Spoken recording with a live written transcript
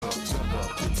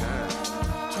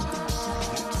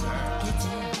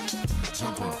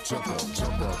jump up,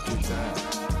 get down.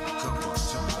 Jump up,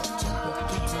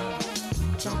 get down.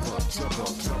 Jump up, get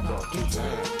down. Jump up, get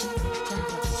down.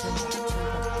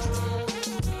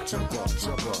 Jump up,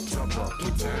 get down. Jump up,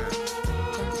 get down.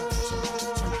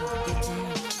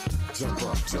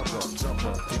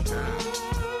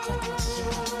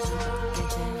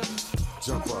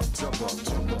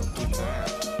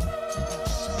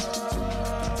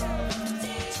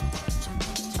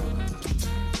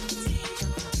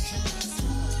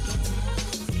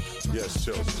 Yes,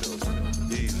 chill.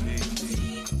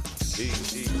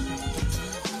 Easy.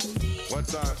 One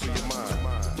time for your mind.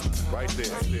 Right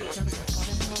there.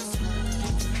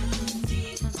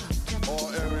 All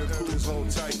area crews hold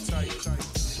tight.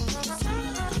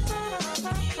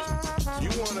 You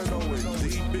wanna know where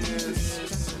deep is?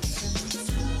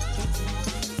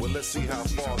 Well, let's see how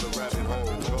far the rabbit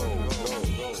hole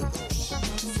goes.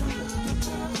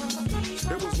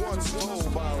 It was once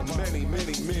told by many men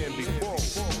before.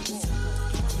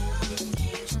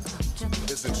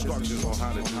 It's instructions on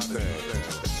how to do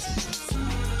things.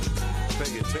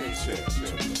 Pay attention.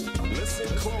 Listen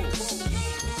close.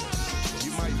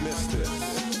 You might miss this.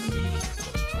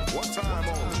 One time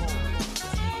only.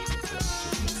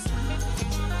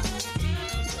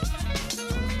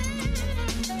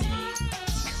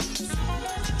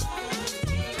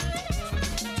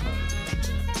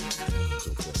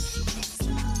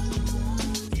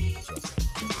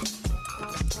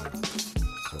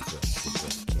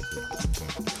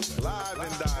 Live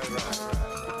and direct.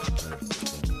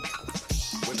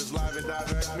 What does live and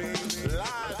direct mean?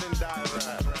 Live and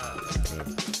direct.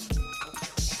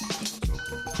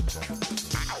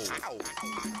 Ow.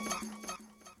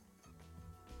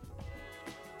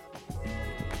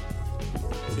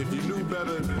 If you knew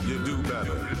better, you do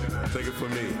better. Take it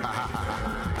from me.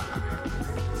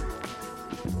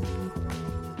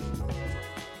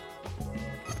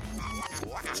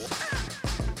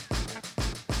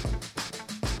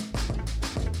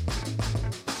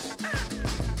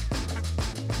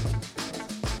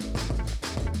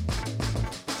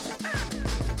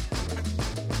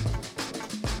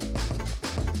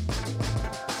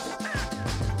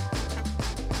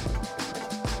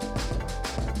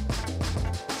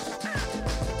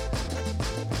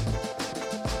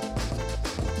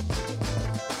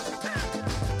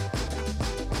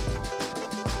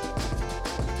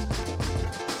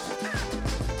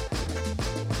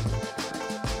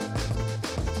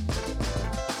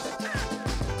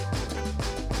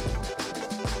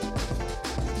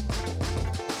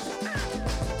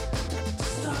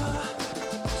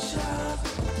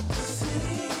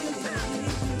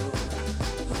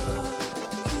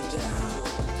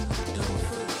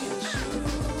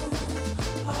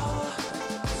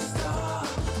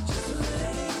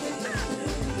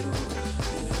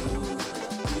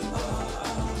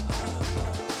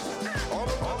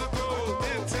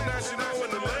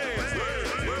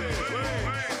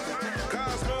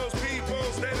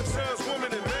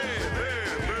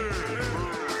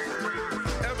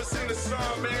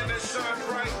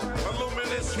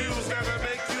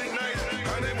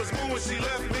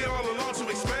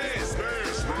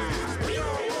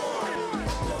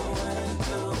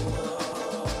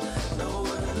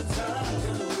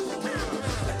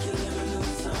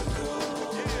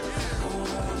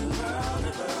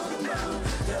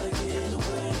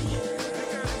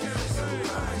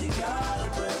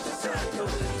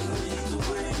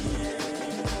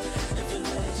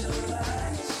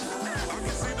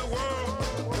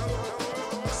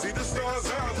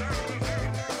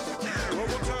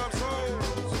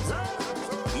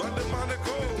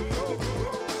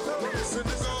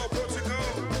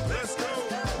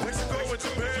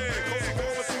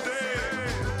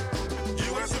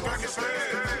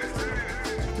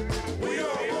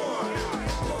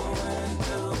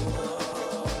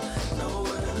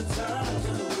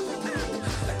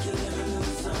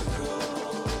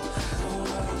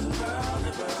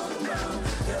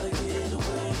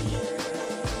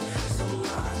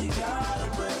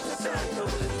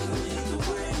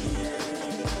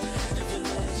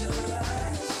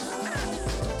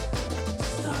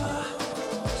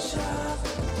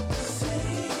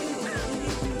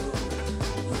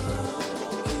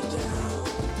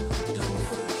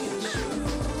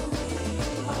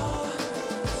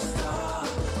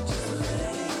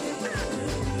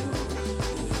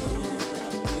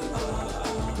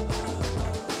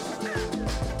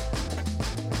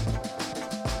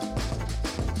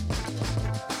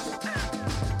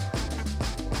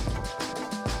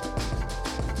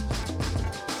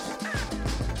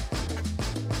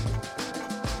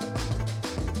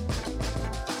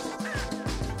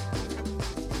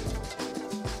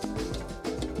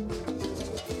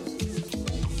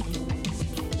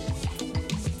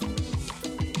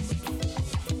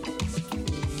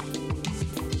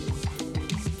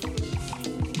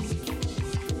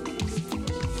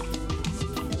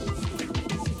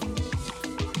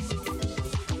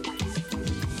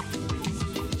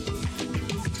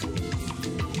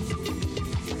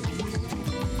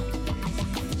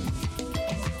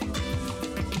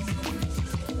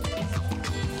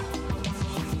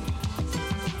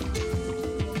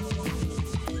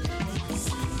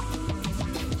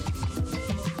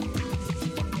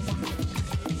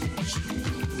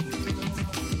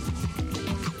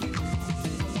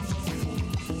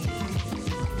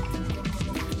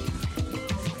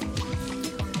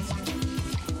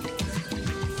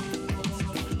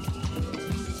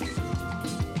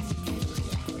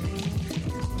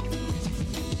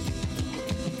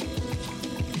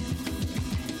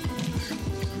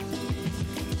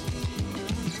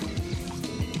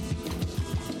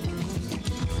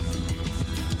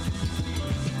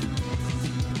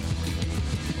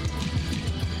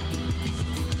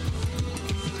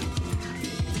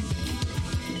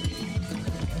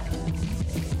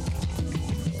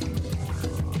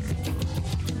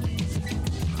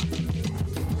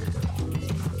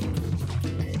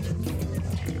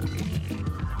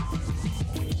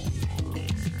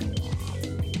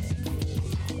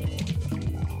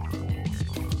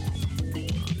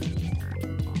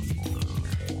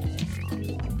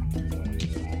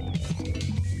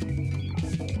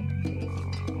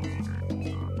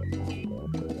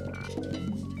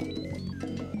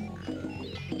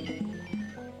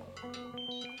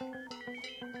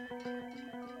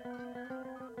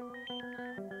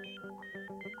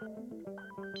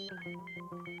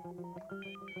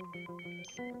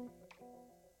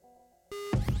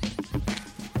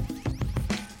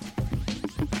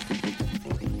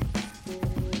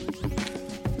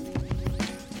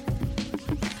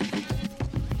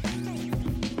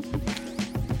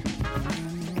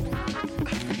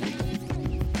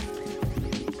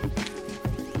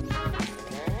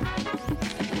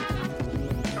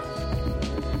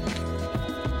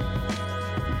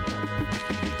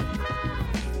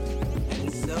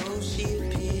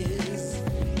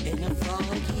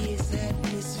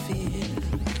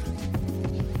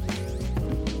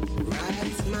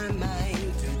 mind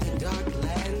through the dark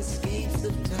landscapes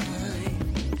of time.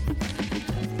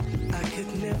 I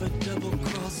could never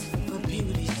double-cross a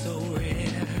beauty so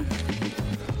rare.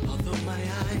 Although my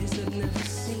eyes have never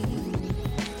seen,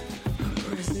 her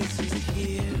presence is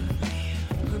here.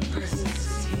 Her presence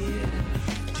is here.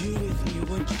 Do with me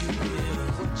what you will.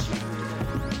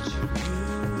 Do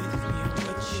with me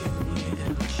what you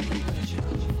will.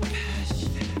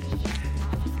 Passion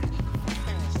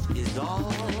is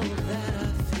all that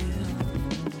I feel.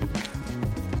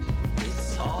 It's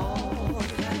all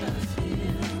that I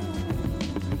feel.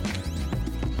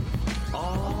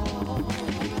 All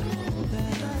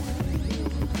that I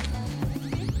feel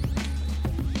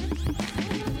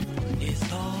is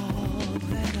all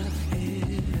that I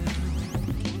feel.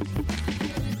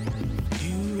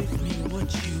 Do with me what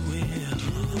you will.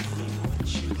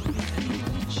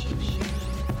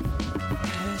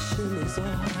 Passion is all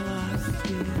I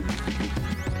feel.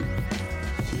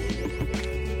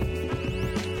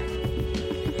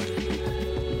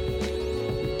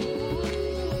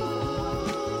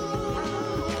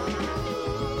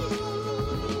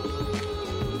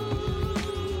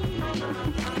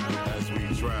 As we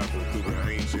travel through the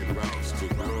ancient routes to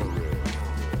glory,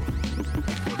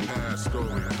 the past,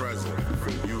 story, present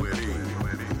for you and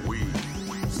we.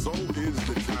 So is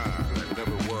the time that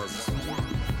never was,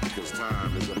 because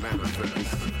time is a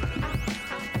manifest.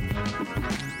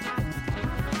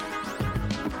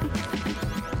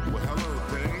 Well, hello,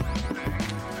 thing.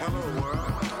 Hello,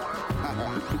 world.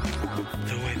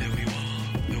 The way that we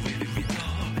walk, the way that we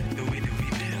talk, the way that we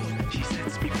build, she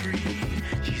sets me free.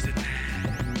 She's a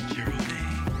natural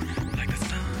thing, like the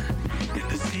sun and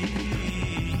the sea.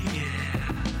 Yeah.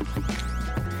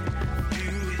 Do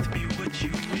with me what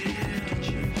you will.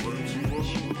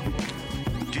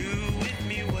 Do with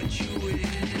me what you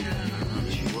will.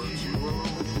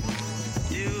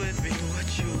 Do with me what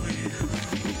you will.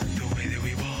 The way that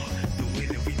we walk, the way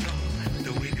that we talk,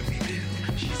 the way that we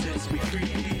build, she sets me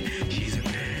free. She's a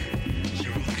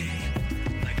natural thing,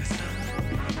 like the sun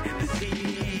and the sea.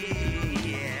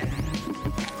 Yeah.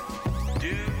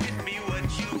 Do with me what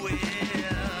you will.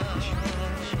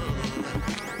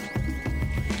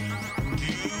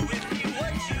 Do with me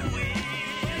what you will.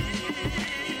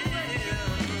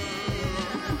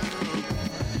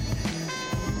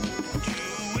 Do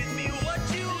with me what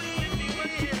you will.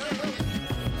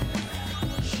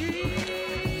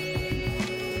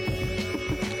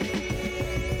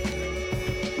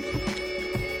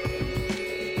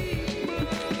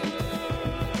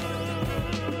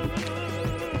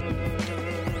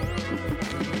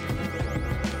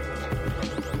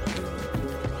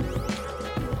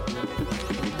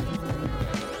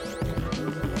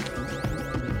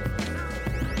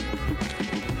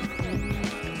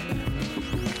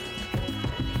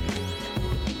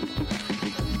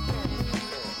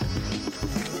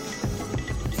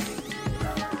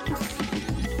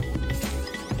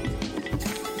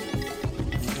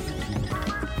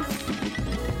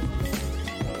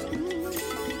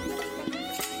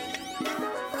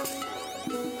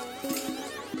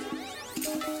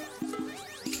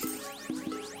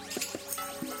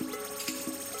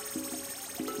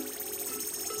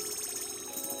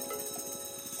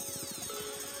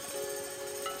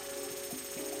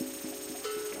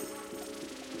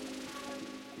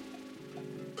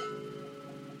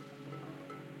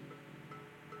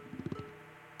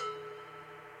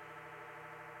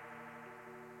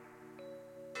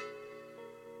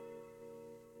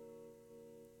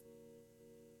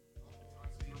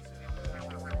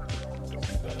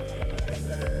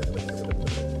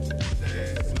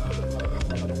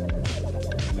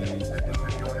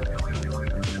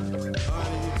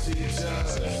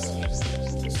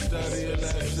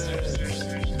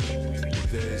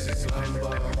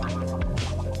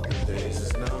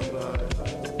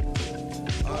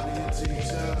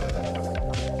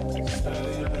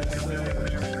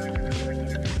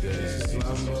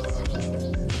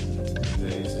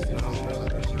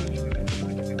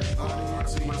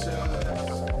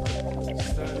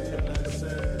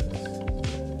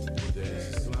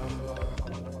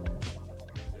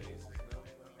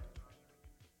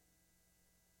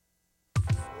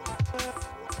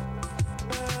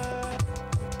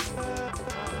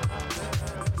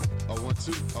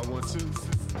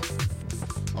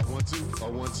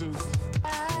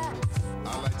 I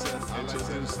like to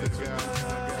introduce the girl.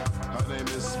 Her name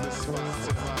is Miss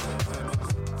Fatima.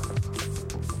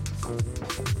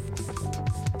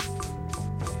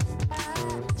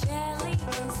 Jelly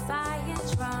and fire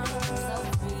drums of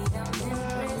freedom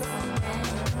imprisonment,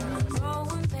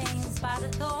 growing pains by the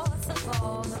thoughts of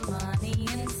all the money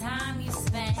and time you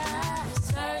spend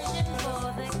searching for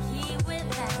the key.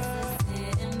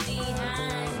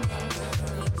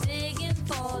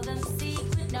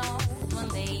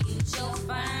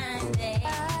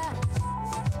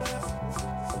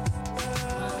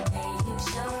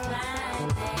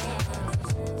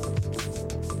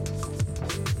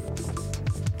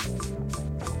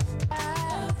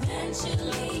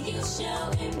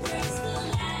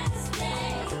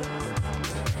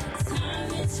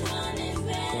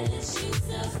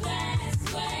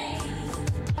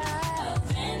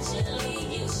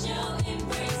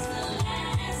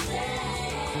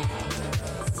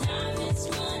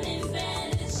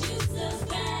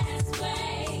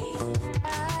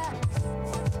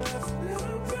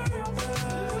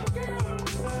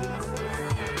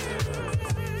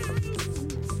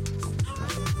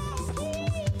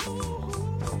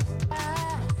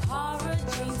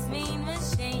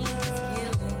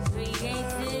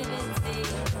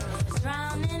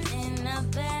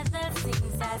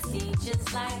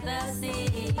 just like the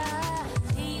sea.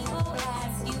 People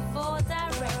ask you for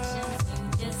directions,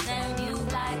 you just stand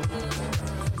like you.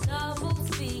 Double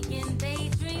speaking,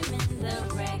 daydreaming, the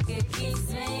record keeps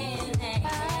spinning.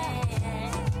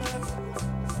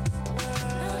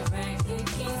 The record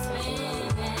keeps spinning.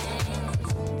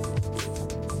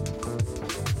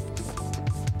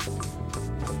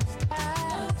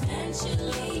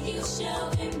 Eventually you shall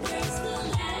embrace the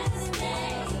last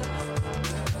day.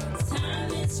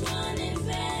 Time is running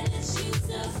bad, and choose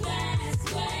the fast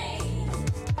way.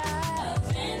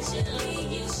 Eventually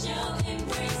you shall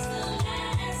embrace the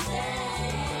last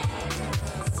day.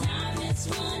 Time is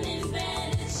running bad,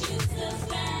 and choose the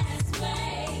fast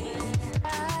way.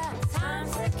 Time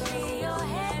to clear your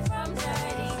head from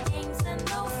dirty things and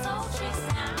those sultry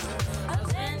sounds.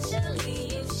 Eventually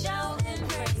you shall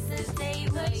embrace this day,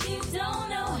 but you don't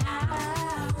know how.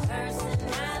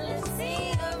 Personality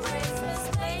erase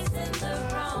mistakes in the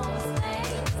wrong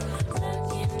place.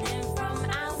 Looking in from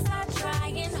outside,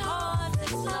 trying hard to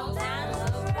slow down the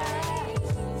race.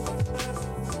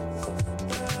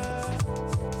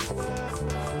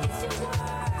 It's your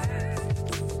word.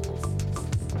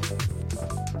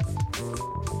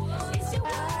 It's your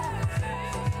word.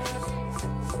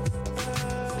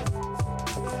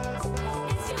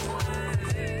 It's your word.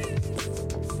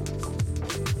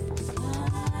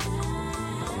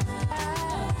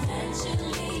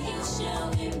 Eventually you shall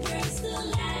embrace the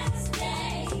last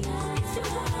day. It's your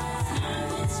word.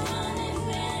 Time is running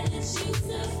bad, and choose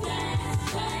the fast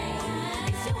way.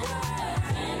 It's your word.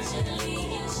 Eventually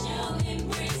you shall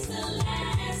embrace the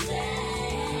last day.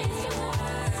 It's your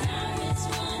word. Time is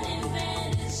running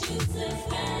bad, and choose the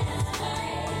fast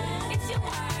way. It's your word.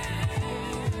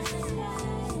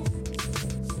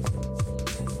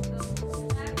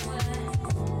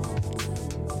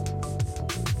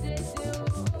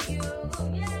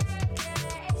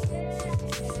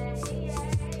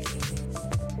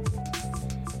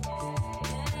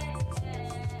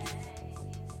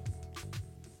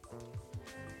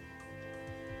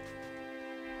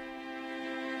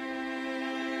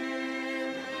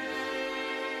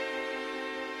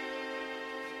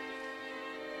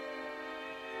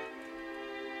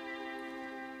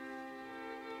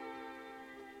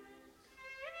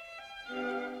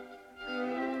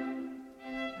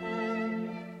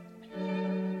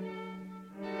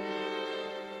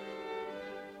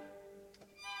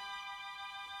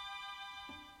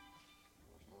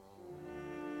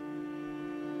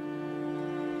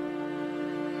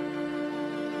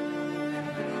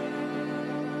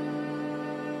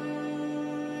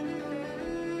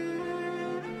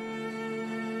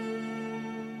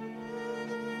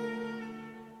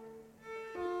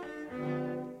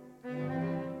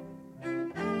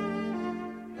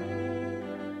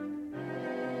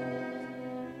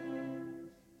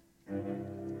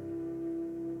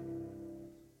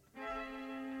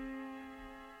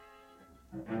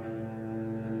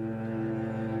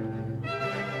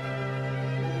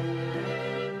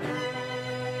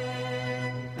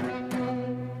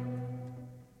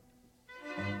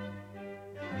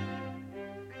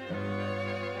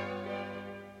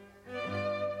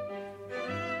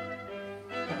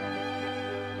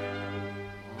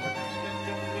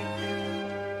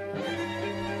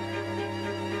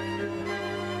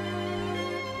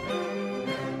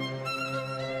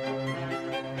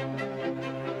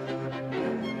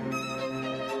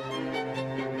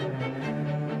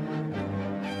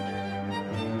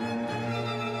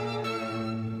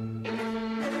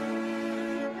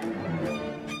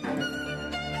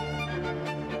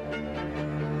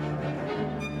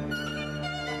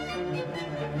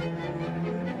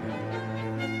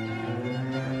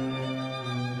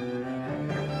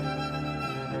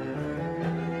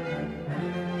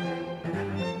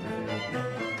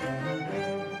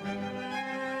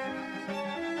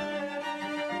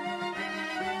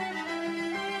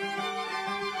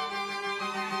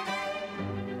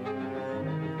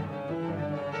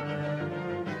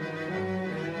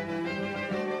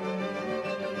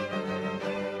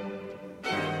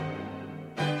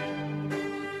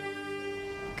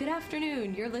 Good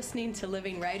afternoon. You're listening to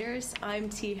Living Writers. I'm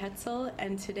T. Hetzel,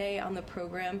 and today on the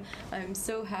program, I'm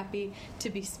so happy to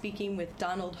be speaking with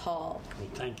Donald Hall. Well,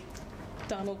 thank you.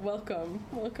 Donald, welcome.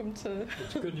 Welcome to...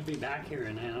 It's good to be back here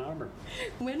in Ann Arbor.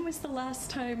 When was the last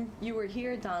time you were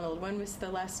here, Donald? When was the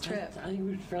last trip? I think it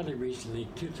was fairly recently,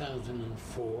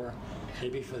 2004,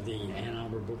 maybe for the Ann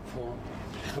Arbor Book Forum.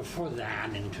 Before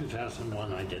that, in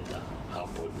 2001, I did the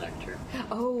Hopwood Lecture.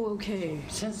 Oh, okay.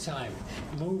 Since I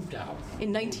moved out...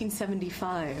 In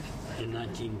 1975. In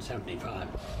 1975.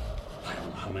 I don't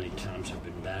know how many times I've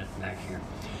been back here.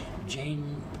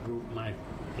 my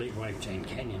late wife Jane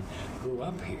Kenyon, grew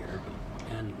up here,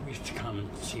 and we used to come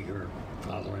and see her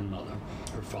father and mother.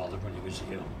 Her father when he was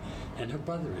ill, and her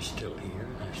brother is still here.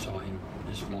 I saw him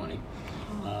this morning.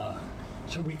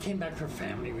 So we came back for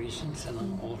family reasons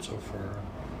and also for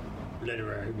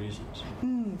literary reasons.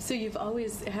 So you've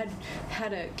always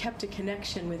kept a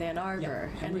connection with Ann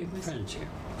Arbor, Yeah, and we have friends here.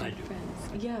 I do.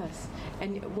 Friends. Yes,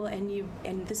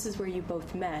 and this is where you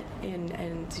both met,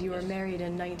 and you were married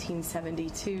in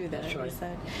 1972. That's right. Was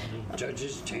that? The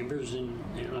Judges' Chambers in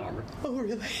Ann Arbor. Oh,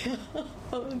 really?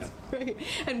 Oh, that's great.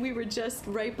 And we were just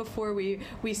right before we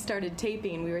started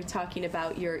taping. We were talking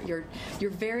about your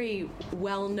very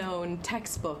well-known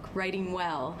textbook, Writing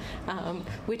Well,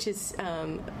 which is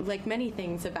like many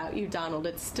things about you, Donald.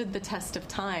 It stood the test of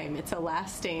time. It's a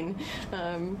lasting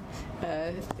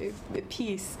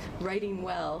piece, Writing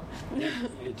Well.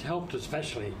 It helped,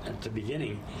 especially at the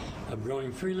beginning of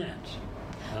going freelance.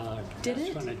 Did that's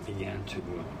it? when it began to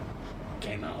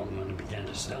came out and when it began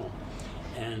to sell,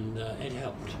 and it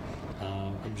helped.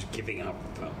 I was giving up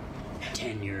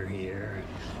tenure here,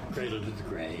 cradle to the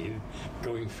grave,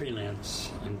 going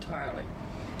freelance entirely,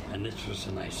 and this was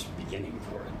a nice beginning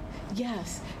for it.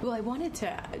 Yes. Well, I wanted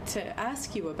to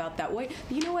ask you about that.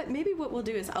 You know what? Maybe what we'll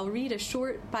do is I'll read a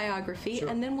short biography, Sure.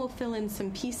 and then we'll fill in some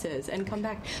pieces and come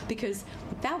back, because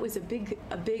that was a big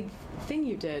thing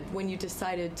you did when you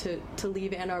decided to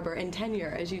leave Ann Arbor in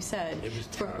tenure, as you said. It was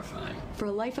terrifying. For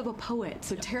a life of a poet,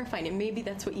 so terrifying. And maybe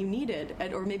that's what you needed,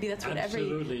 or maybe that's what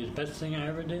Absolutely, the best thing I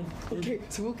ever did. Okay.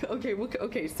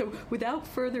 So without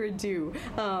further ado,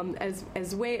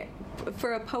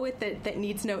 for a poet that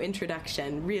needs no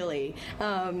introduction, really,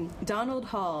 Donald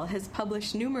Hall has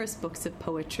published numerous books of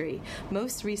poetry.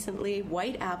 Most recently,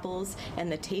 White Apples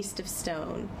and The Taste of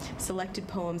Stone. Selected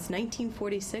poems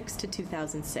 1946 to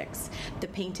 2006. The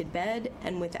Painted Bed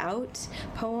and Without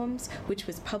poems, which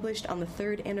was published on the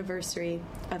 3rd anniversary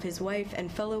of his wife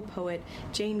and fellow poet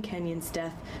Jane Kenyon's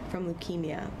death from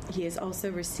leukemia. He has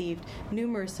also received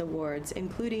numerous awards,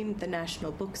 including the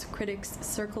National Books Critics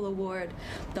Circle Award,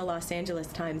 the Los Angeles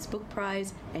Times Book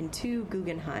Prize, and 2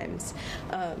 Guggenheims.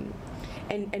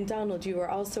 And Donald, you were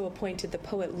also appointed the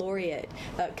Poet Laureate,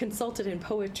 consultant in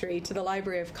poetry to the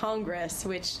Library of Congress,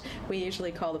 which we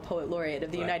usually call the Poet Laureate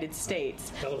of the United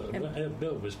States. A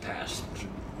bill was passed to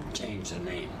change the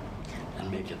name and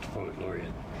make it the Poet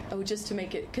Laureate. Oh, just to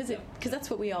make it, because that's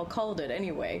what we all called it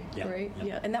anyway, Yeah, right?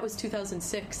 yeah. And that was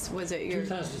 2006, was it?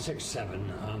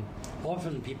 2006-07.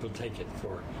 Often people take it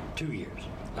for 2 years.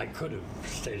 I could have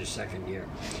stayed a second year.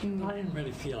 I didn't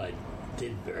really feel I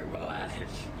did very well at it,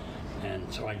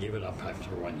 and so I gave it up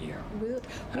after 1 year.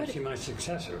 Actually, my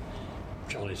successor,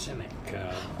 Charlie Simic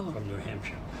from New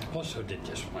Hampshire, also did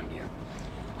just 1 year.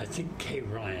 I think Kay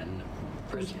Ryan,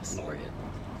 President Laureate,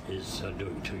 is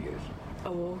doing 2 years.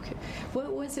 Oh, okay.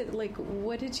 What was it like?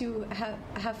 What did you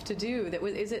have to do?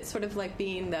 Is it sort of like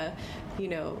being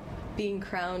being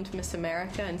crowned Miss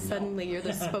America, and suddenly you're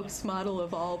the spokesmodel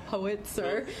of all poets,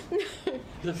 or?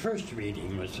 The first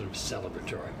reading was sort of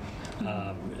celebratory.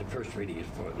 The first reading is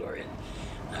Poet Laureate,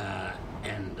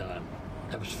 and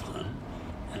that was fun.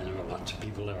 And there were lots of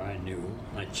people there I knew.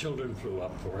 My children flew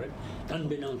up for it,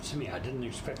 unbeknownst to me. I didn't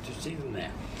expect to see them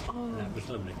there. Oh. That was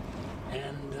lovely.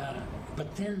 And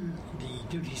but then the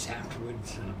duties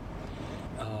afterwards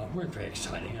weren't very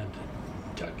exciting. I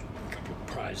judged a couple of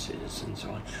prizes and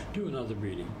so on. Do another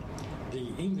reading. The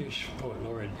English Poet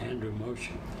Laureate Andrew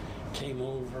Motion came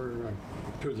over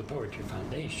to the Poetry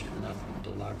Foundation up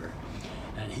in the library,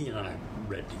 and he and I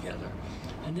read together,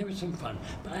 and there was some fun.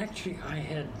 But actually, I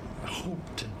had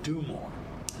hoped to do more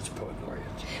as Poet Laureate.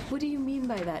 What do you mean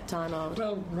by that, Donald?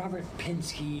 Well, Robert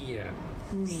Pinsky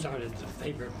started the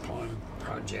Favorite Poem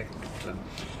Project.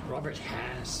 Robert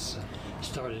Hass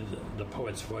started the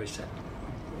Poet's Voice, that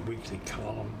weekly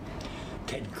column.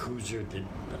 Ted Kruser did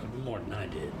more than I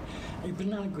did. It was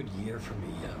not a good year for me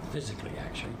physically,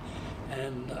 actually.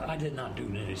 And I did not do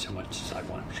nearly so much as I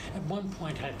wanted. At one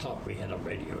point, I thought we had a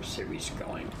radio series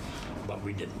going, but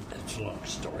we didn't. That's a long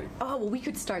story. Oh, well, we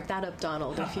could start that up,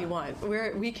 Donald, if you want.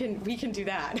 We can do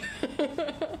that.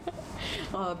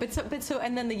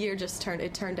 And then the year just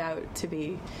turned out to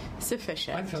be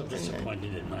sufficient. I felt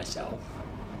disappointed in myself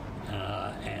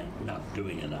and not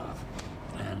doing enough,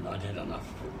 and I did enough,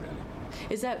 really.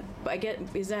 Is that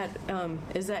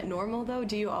normal though?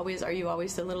 Are you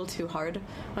always a little too hard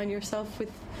on yourself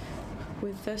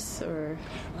with this, or?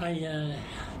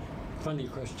 Funny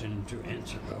question to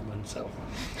answer about oneself.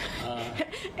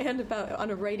 And about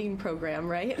on a writing program,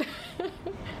 right?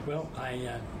 Well,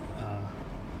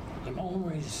 I'm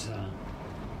always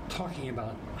talking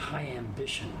about high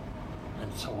ambition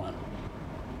and so on.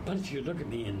 But if you look at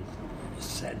me and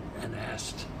said and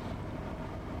asked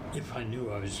if I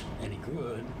knew I was any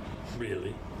good,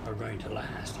 really, or going to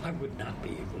last, I would not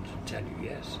be able to tell you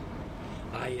yes.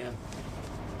 I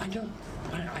don't.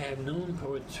 I have known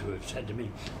poets who have said to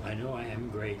me, "I know I am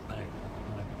great. My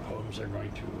poems are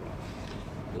going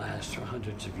to last for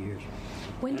hundreds of years."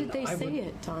 When did And they I say would-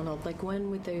 it, Donald? Like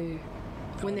when would they?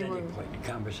 When at they were? any point in the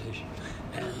conversation,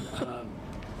 and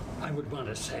I would want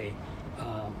to say,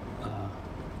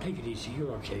 "Take it easy.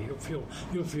 You're okay.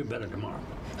 You'll feel better tomorrow."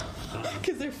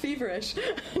 Because they're feverish.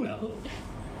 Well,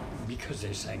 because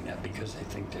they're saying that, because they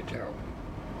think they're terrible.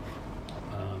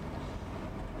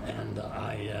 And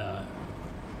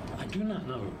I do not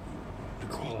know the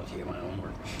quality of my own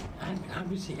work.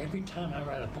 Obviously, every time I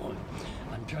write a poem,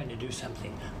 I'm trying to do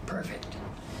something perfect.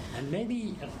 And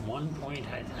maybe at one point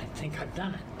I think I've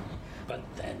done it. But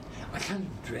then I kind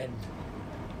of dread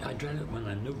it when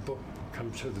a new book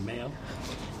comes through the mail,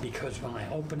 because when I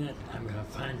open it, I'm going to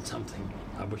find something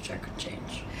I wish I could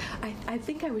change. I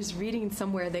think I was reading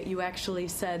somewhere that you actually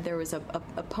said there was a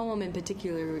poem in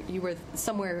particular. You were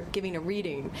somewhere giving a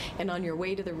reading, and on your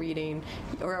way to the reading,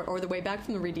 or the way back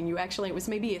from the reading, you actually, it was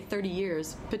maybe 30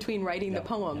 years between writing the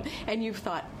poem, and you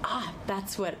thought,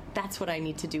 that's what I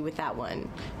need to do with that one.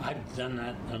 I've done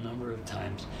that a number of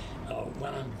times.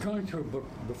 When I'm going through a book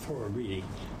before a reading,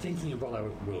 thinking of what I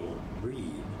will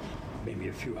read, maybe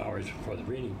a few hours before the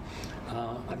reading,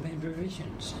 I made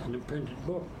revisions in the printed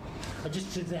book. I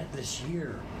just did that this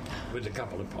year with a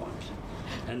couple of poems,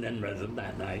 and then read them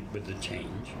that night with the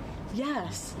change.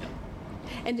 Yes.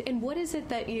 Yeah. And what is it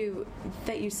that you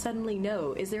suddenly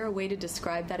know? Is there a way to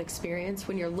describe that experience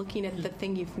when you're looking at the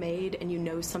thing you've made and you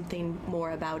know something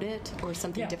more about it or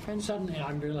something different? Suddenly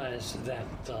I realized that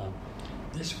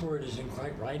this word isn't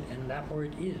quite right, and that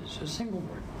word is a single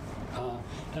word.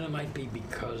 And it might be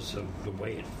because of the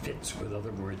way it fits with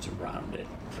other words around it,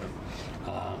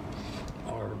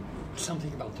 or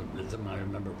something about the rhythm. I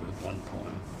remember with one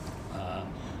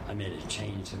poem, I made a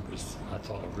change that was, I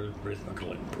thought, a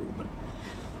rhythmical improvement.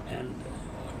 And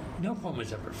no poem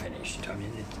is ever finished. I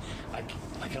mean,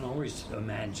 I can always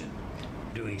imagine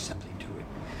doing something to it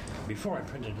before I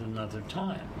print it another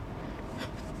time.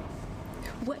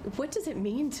 What does it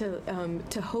mean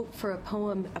to hope for a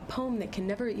poem that can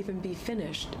never even be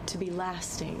finished, to be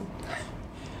lasting?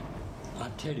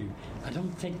 I'll tell you, I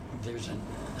don't think there's a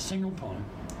single poem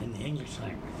in the English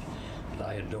language that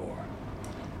I adore,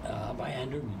 by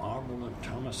Andrew Marvell or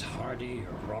Thomas Hardy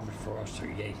or Robert Frost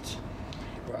or Yeats,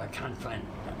 where I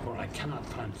cannot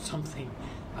find something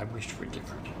I wished were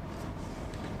different.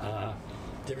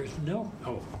 There is no.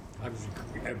 I was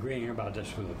agreeing about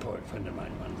this with a poet friend of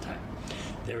mine one time.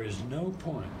 There is no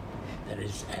poem that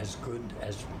is as good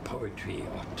as poetry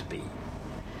ought to be.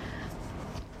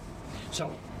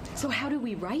 So how do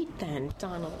we write then,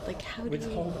 Donald? Like how do with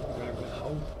we?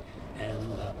 hope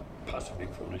and possibly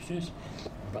foolishness,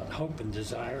 but hope and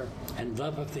desire and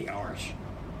love of the art,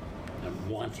 and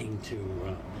wanting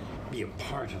to be a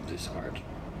part of this art.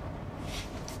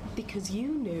 Because you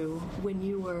knew when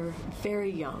you were very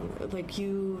young, like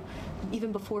you,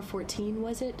 even before 14,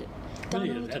 was it, Donald?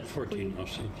 Really, at 14,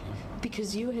 mostly.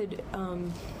 Because you had,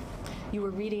 you were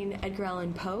reading Edgar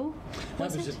Allan Poe.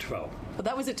 That was at 12. Oh,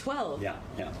 that was at 12. Yeah.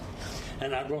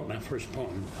 And I wrote my first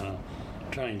poem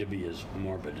trying to be as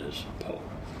morbid as Poe.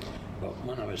 But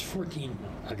when I was 14,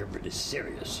 I got pretty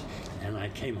serious, and I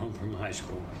came home from high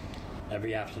school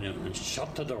every afternoon and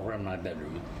shut the door in my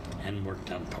bedroom and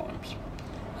worked on poems.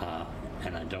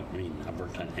 And I don't mean I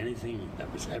worked on anything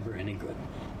that was ever any good,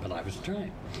 but I was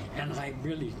trying. And I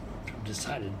really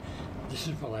decided this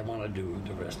is what I want to do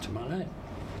the rest of my life.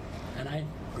 And I've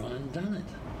gone and done it.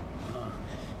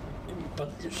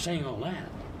 But saying all that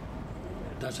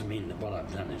doesn't mean that what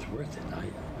I've done is worth it.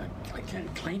 I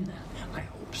can't claim that. I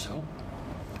hope so.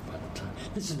 But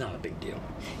this is not a big deal.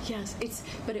 Yes,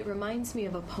 but it reminds me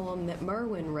of a poem that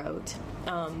Merwin wrote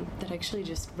that I actually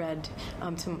just read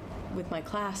with my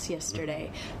class yesterday,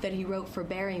 that he wrote for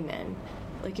Berryman.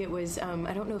 Like it was,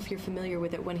 I don't know if you're familiar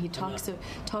with it, when he talks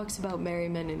about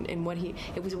Berryman and what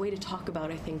it was a way to talk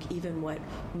about, I think, even what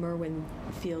Merwin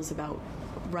feels about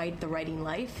the writing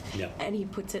life, and he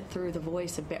puts it through the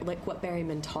voice of like what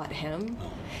Berryman taught him,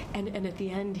 and at the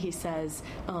end he says,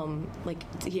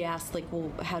 like he asked, like,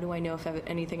 well, how do I know if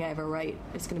anything I ever write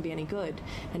is going to be any good?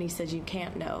 And he says, you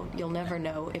can't know, you'll never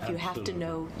know. If you have to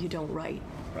know, you don't write.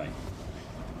 Right.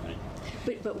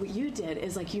 But what you did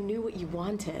is, like, you knew what you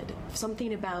wanted.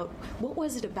 Something about, what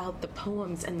was it about the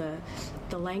poems and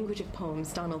the language of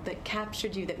poems, Donald, that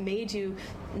captured you, that made you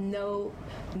know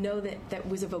that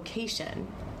was a vocation?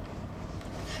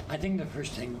 I think the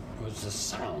first thing was the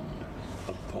sound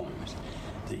of poems,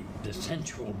 the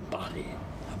sensual body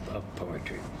of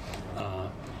poetry,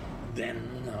 then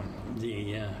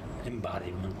the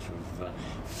embodiment of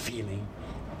feeling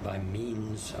by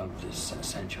means of this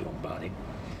sensual body.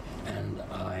 And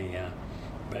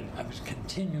but I was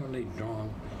continually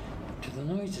drawn to the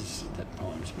noises that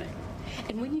poems make.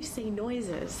 And when you say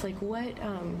noises, like what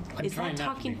I'm is trying that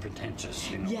not talking? to be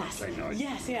pretentious, you know. Yes, when I say noises.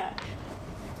 yes, yeah.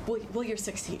 Well, you're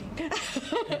succeeding.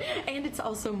 And it's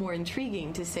also more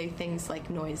intriguing to say things like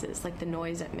noises, like the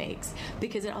noise it makes,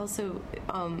 because it also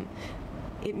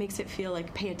it makes it feel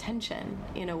like pay attention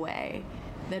in a way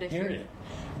that if Hear you're it.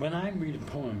 When I read a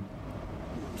poem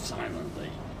silently,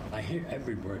 I hear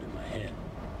every word in my head.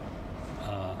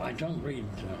 I don't read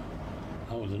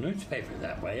the newspaper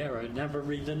that way, or I'd never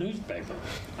read the newspaper.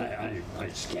 I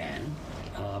scan,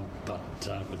 but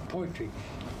with poetry,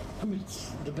 I mean,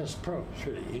 it's the best prose,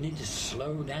 really. You need to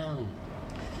slow down,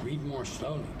 read more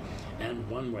slowly. And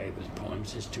one way with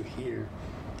poems is to hear,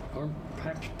 or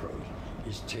perhaps prose,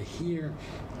 is to hear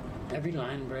every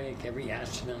line break, every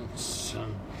assonance,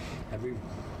 every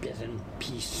bit and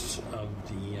piece of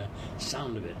the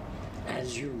sound of it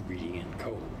as you're reading it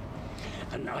cold.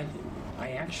 And I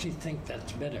actually think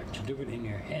that's better, to do it in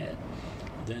your head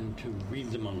than to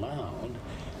read them aloud,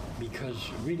 because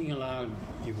reading aloud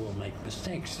you will make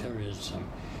mistakes. There is some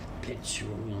pitch you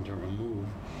will want to remove.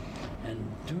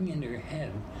 And doing it in your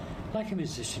head, like a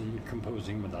musician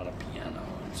composing without a piano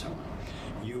and so on,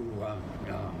 you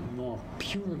more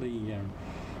purely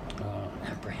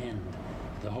apprehend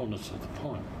the wholeness of the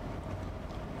poem.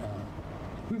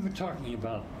 We were talking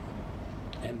about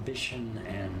ambition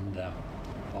and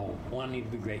wanting to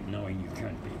be great, knowing you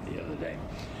can't be, the other day.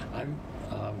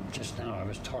 Just now I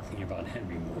was talking about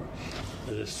Henry Moore,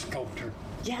 the sculptor.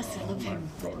 Yes, I love him.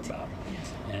 Wrote about.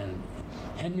 Yes. And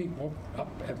Henry woke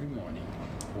up every morning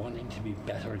wanting to be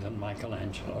better than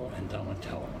Michelangelo and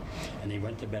Donatello. And he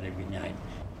went to bed every night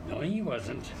knowing he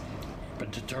wasn't,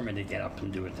 but determined to get up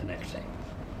and do it the next day.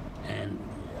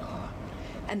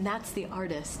 And that's the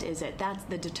artist, is it? That's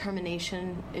the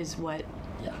determination is what...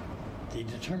 Yeah. The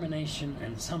determination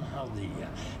and somehow the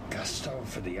gusto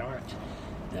for the art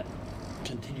that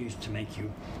continues to make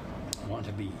you want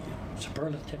to be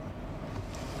superlative,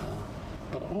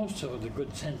 but also the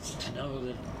good sense to know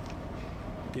that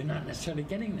you're not necessarily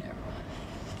getting there.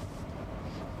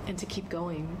 And to keep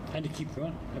going. And to keep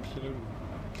going, absolutely.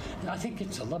 And I think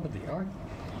it's the love of the art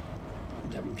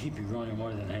that will keep you going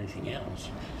more than anything else.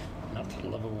 Not the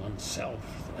love of oneself.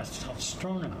 That's not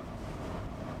strong enough.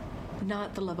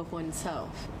 Not the love of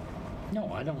oneself.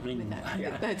 No, I don't mean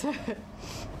that. That's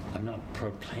I'm not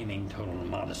proclaiming total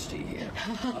modesty here.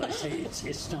 But I say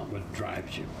it's not what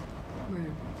drives you.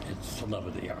 Right. It's the love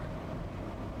of the art.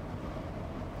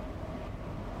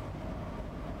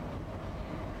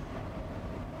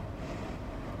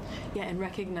 Yeah, and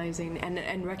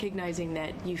recognizing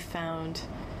that you found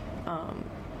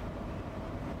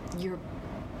your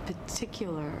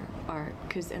particular art,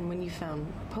 and when you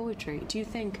found poetry, do you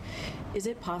think, is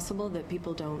it possible that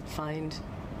people don't find,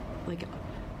 like,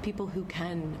 people who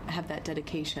can have that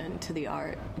dedication to the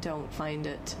art don't find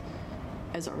it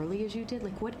as early as you did?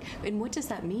 Like, what does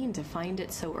that mean to find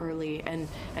it so early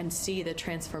and see the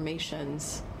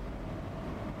transformations?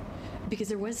 Because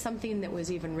there was something that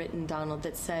was even written, Donald,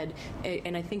 that said,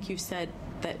 and I think you said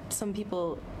that some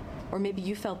people, or maybe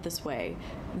you felt this way,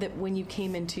 that when you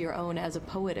came into your own as a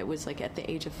poet, it was like at the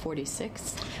age of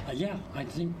 46? Yeah, I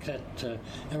think that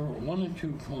there were one or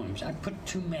two poems. I put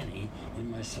too many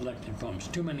in my selected poems,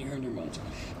 too many earlier ones.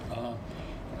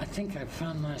 I think I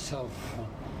found myself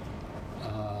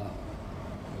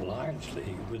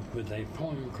largely with a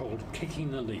poem called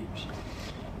Kicking the Leaves,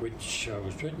 which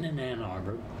was written in Ann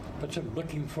Arbor, but sort of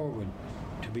looking forward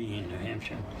to being in New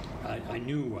Hampshire. I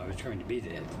knew I was going to be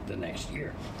there the next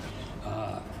year.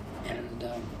 And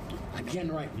I began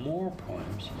to write more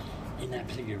poems in that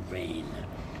particular vein.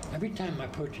 Every time my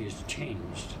poetry has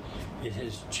changed, it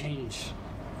has changed,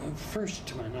 first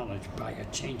to my knowledge, by a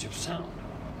change of sound.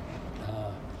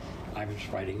 I was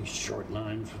writing short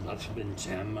lines with lots of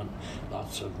in-gem and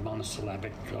lots of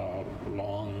monosyllabic,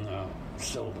 long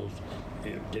syllables,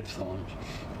 diphthongs,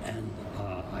 and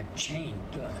I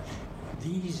changed.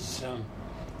 These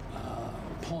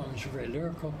poems were very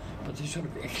lyrical, but they sort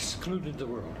of excluded the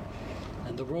world.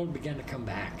 And the world began to come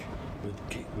back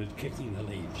with Kicking the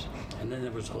Leaves. And then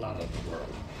there was a lot of the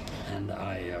world. And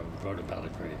I wrote about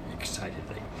it very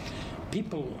excitedly.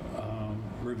 People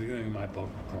reviewing my book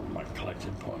or my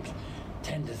collected poems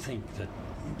tend to think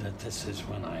that this is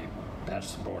when I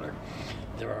passed the border.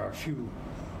 There are a few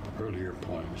earlier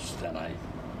poems that I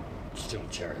still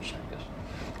cherish, I guess.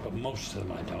 but most of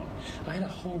them I don't. I had a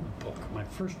whole book, my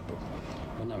first book,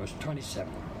 when I was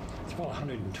 27. It's about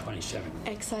 127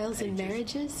 Exiles and pages.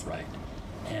 Marriages? Right.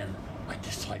 And I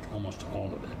dislike almost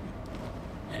all of it.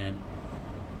 And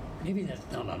maybe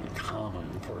that's not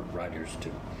uncommon for writers to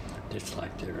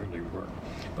dislike their early work.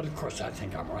 But of course, I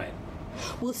think I'm right.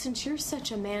 Well, since you're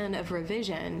such a man of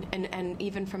revision, and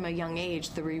even from a young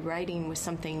age, the rewriting was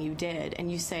something you did, and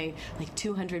you say like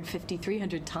 250,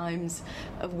 300 times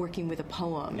of working with a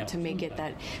poem Yeah, to make it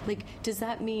that, like, does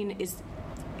that mean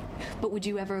but would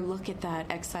you ever look at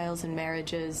that, Exiles and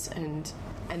Marriages, and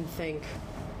think,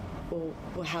 well,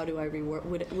 how do I rework?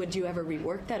 Would you ever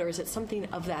rework that, or is it something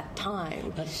of that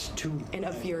time That's too... and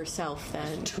of yourself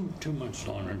then? Too much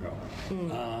long ago.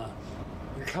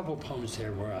 A couple poems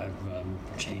there where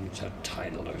I've changed a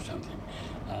title or something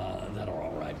that are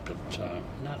all right, but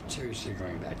not seriously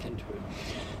going back into it.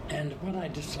 And what I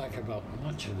dislike about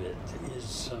much of it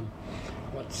is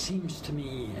what seems to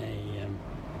me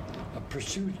a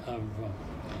pursuit of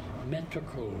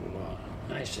metrical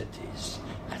niceties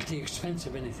at the expense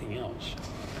of anything else,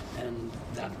 and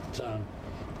that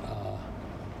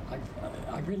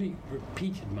I really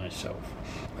repeated myself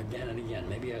again and again.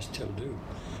 Maybe I still do,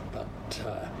 but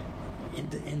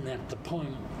in that the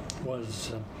poem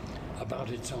was about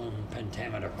its own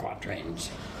pentameter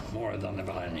quatrains more than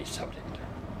about any subject.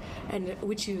 And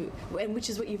which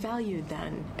is what you valued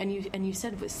then, and you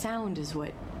said sound is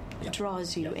what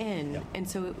draws you in, and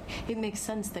so it makes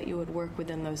sense that you would work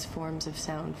within those forms of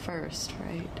sound first,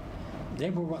 right? They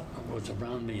were what was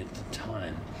around me at the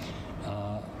time.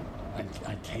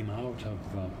 I came out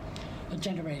of a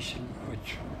generation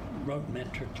which wrote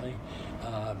metrically.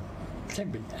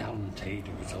 Alan Tate,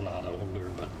 who was a lot older,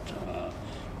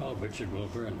 but Richard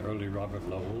Wilbur and early Robert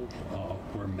Lowell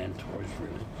were mentors,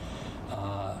 really.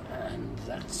 And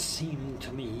that seemed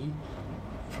to me,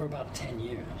 for about 10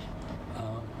 years,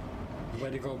 way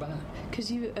to go back.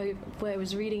 Because I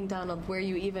was reading, Donald, where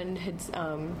you even had,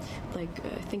 I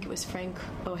think it was Frank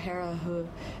O'Hara, who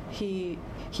he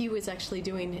was actually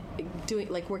doing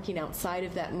like working outside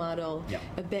of that model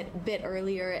a bit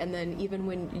earlier, and then even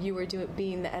when you were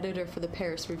being the editor for the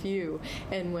Paris Review,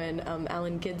 and when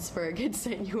Allen Ginsberg had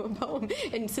sent you a poem,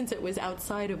 and since it was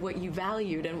outside of what you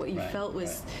valued and what you felt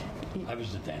was... Right. I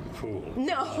was a damn fool.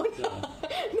 No,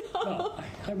 No,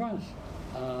 I was.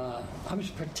 I was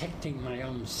protecting my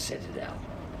own citadel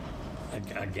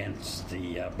against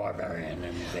the barbarian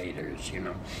invaders,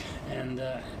 And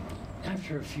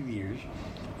after a few years,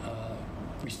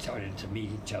 we started to meet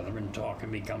each other and talk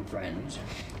and become friends.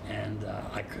 And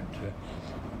I could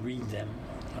read them,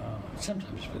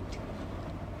 sometimes with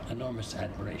enormous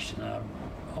admiration.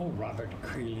 Robert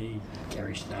Creeley,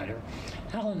 Gary Snyder,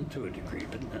 Alan to a degree,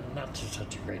 but not to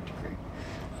such a great degree.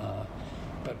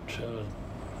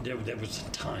 There was a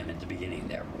time at the beginning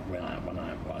there when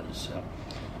I was,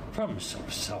 from sort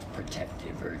of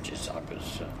self-protective urges, I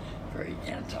was very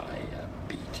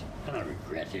anti-beat, and I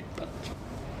regret it, but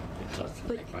it doesn't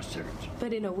make much difference.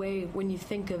 But in a way, when you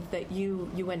think of that,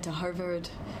 you went to Harvard,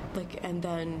 and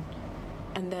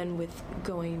then with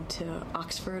going to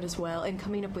Oxford as well, and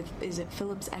coming up with, is it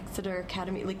Phillips Exeter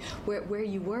Academy, like where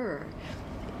you were,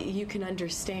 you can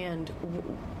understand.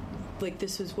 Like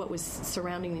this was what was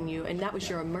surrounding you, and that was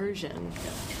your immersion.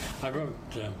 Yeah. I wrote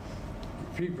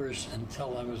free verse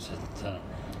until I was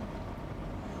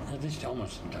at least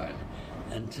almost entirely,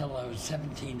 until I was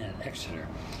 17 at Exeter.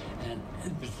 And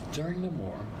it was during the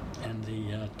war, and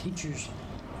the teachers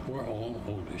were all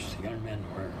older. The young men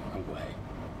were away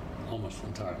almost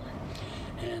entirely.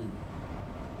 And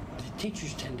the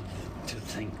teachers tended to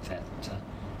think that,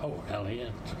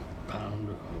 Eliot, Pound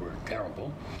were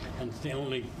terrible, and the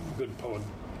only good poet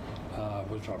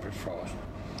was Robert Frost,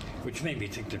 which made me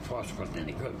think that Frost wasn't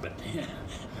any good, but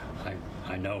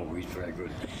I know he's very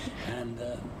good. And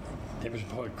there was a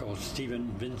poet called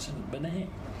Stephen Vincent Benet,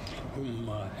 whom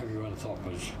everyone thought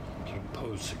was sort of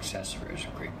Poe's successor as a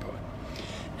great poet.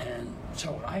 And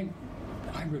so I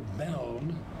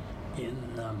rebelled in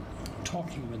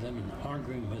talking with them and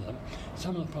arguing with them.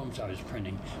 Some of the poems I was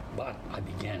printing, but I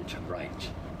began to write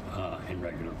in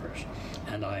regular verse,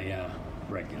 and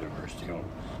regular verse, the old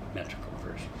metrical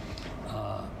verse.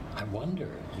 I wonder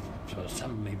if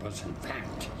some of me was in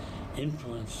fact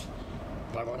influenced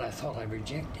by what I thought I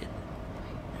rejected.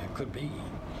 It could be.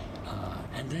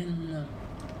 And then,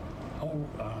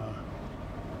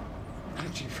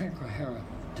 actually Frank O'Hara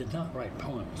did not write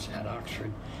poems at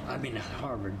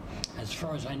Harvard, as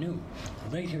far as I knew.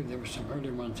 Later, there were some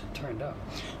earlier ones that turned up.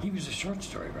 He was a short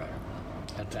story writer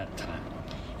at that time.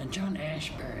 And John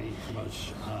Ashbery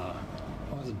was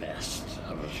one of the best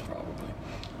of us, probably.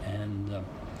 And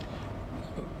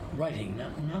writing,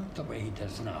 not the way he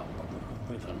does now, but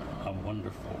with a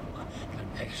wonderful, kind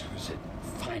of exquisite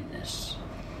fineness.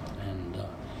 And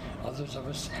others of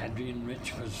us, Adrian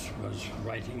Rich was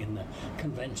writing in the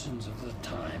conventions of the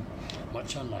time,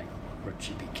 much unlike what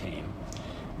she became.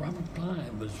 Robert Bly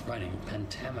was writing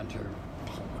pentameter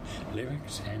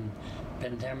lyrics and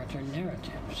pentameter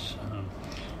narratives,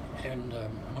 and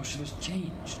most of us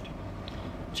changed.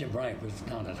 Jim Wright was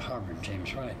not at Harvard,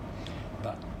 James Wright,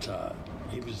 but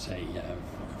he was a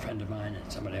friend of mine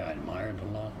and somebody I admired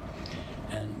a lot,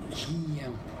 and he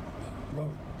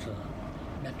wrote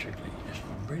metrically, just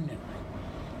brilliantly.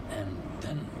 And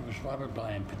then it was Robert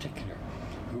Bly in particular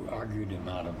who argued him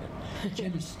out of it.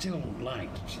 Jim still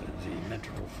liked the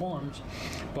metrical forms,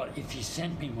 but if he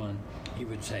sent me one, he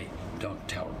would say, "Don't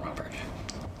tell Robert."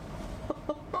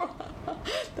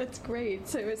 That's great.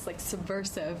 So it's like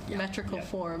subversive metrical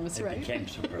forms, it right? It became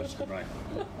subversive, right.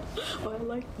 Well, I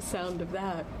like the sound of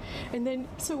that. And then,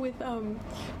 so with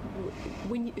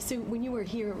when you were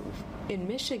here in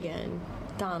Michigan,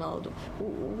 Donald,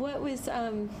 what was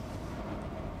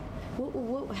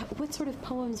what sort of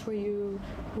poems were you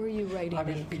writing? I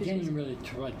was then? beginning really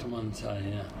to write the ones I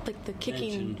like the kicking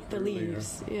mentioned the earlier,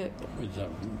 leaves, yeah. with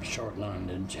short-lined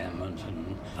enjambments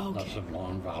and lots of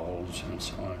long vowels and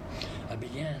so on. I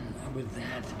began with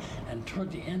that, and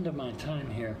toward the end of my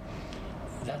time here,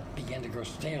 that began to grow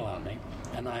stale on me,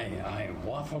 and I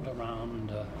waffled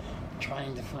around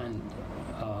trying to find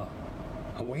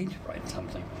a way to write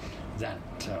something that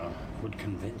would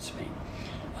convince me.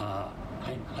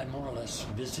 I more or less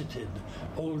visited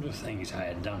older things I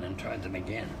had done and tried them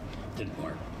again. Didn't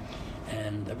work.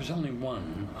 And there was only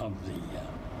one of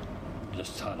the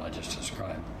style I just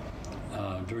described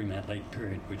during that late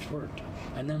period which worked.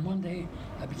 And then one day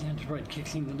I began to write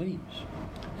Kicking the Leaves.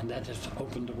 And that just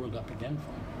opened the world up again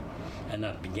for me. And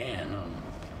that began on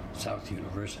South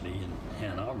University in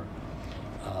Ann Arbor.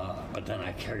 But then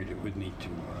I carried it with me to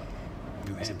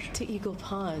New Hampshire. To Eagle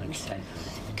Pond.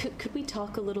 Could we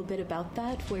talk a little bit about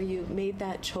that, where you made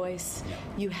that choice? Yeah.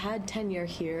 You had tenure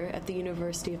here at the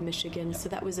University of Michigan, so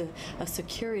that was a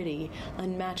security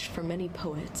unmatched for many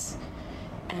poets.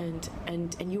 And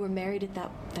you were married at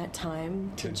that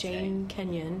time to Jane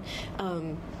Kenyon,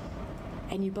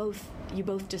 and you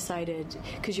both decided,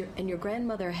 because your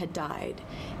grandmother had died,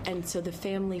 and so the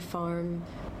family farm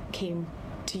came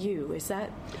to you. Is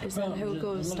that how it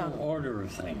goes? The little order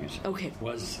of things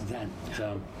was that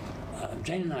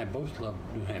Jane and I both loved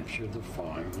New Hampshire, the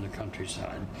farm, the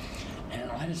countryside,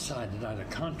 and I decided I had a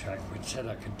contract which said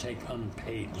I could take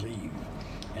unpaid leave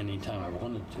anytime I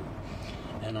wanted to,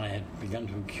 and I had begun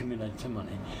to accumulate some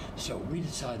money, so we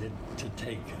decided to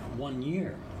take 1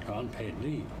 year unpaid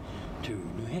leave to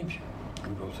New Hampshire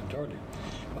and go to Doherty.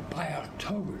 But by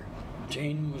October,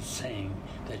 Jane was saying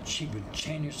that she would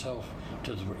chain herself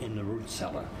in the root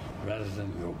cellar rather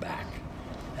than go back.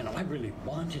 And I really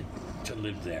wanted to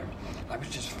live there. I was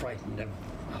just frightened of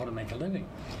how to make a living.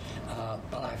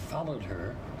 But I followed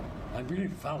her. I really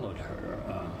followed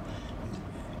her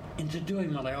into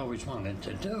doing what I always wanted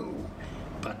to do.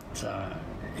 But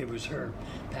it was her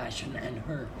passion and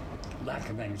her lack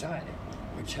of anxiety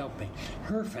which helped me.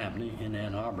 Her family in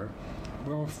Ann Arbor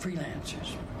were all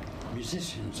freelancers,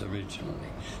 musicians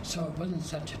originally, so it wasn't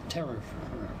such a terror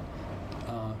for her.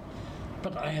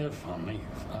 But I had a family.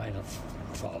 I had a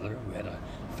father who had a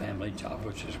family job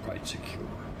which was quite secure,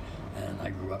 and I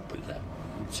grew up with that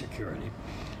security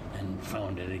and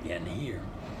found it again here.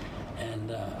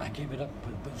 And I gave it up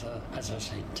with as I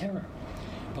say, terror.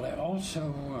 But I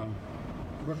also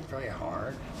worked very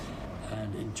hard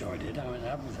and enjoyed it. I mean,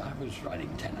 I was writing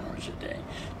 10 hours a day.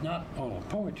 Not all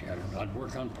poetry. I'd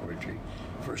work on poetry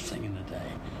first thing in the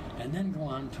day, and then go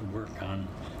on to work on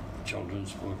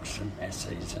children's books and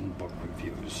essays and book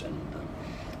reviews and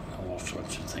all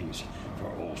sorts of things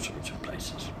for all sorts of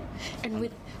places. And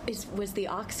was the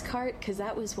Ox Cart, because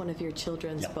that was one of your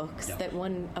children's books that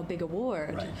won a big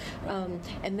award, right.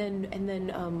 And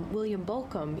then William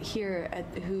Bolcom here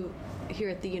at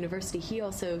the university, he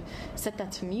also set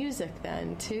that to music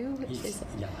then too.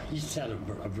 He set a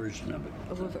version of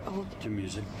it to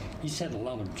music. He set a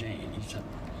lot of Jane. He set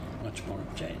much more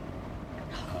of Jane.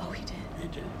 He did. He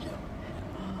did, yeah.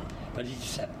 But he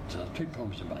set 3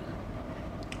 poems about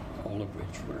it, all of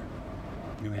which were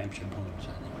New Hampshire poems,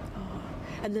 I think.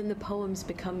 And then the poems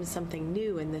become something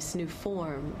new in this new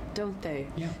form, don't they?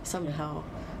 Yeah. Somehow.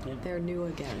 Yeah. They're new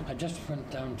again. I just went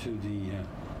down to the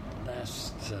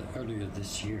earlier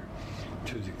this year,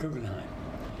 to the Guggenheim,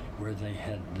 where they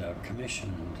had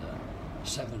commissioned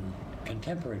 7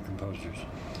 contemporary composers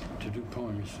to do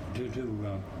poems, to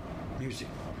do music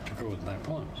to go with my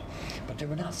poems. But they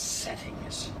were not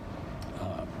settings.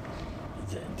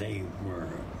 They were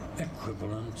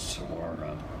equivalents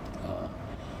or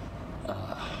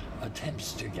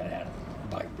attempts to get at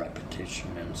by repetition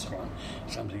and so on,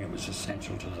 something that was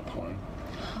essential to the poem.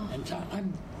 And so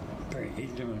I'm very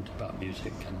ignorant about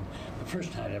music, and the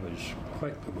first night I was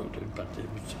quite bewildered, but it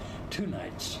was 2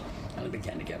 nights, and I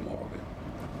began to get more of it.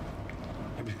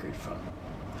 It was great fun.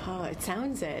 Oh, it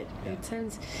sounds it. Yeah. It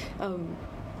sounds,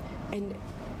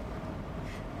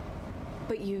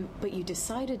 But you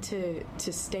decided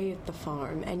to stay at the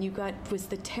farm, and was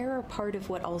the terror part of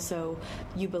what also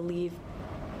you believe?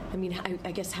 I mean,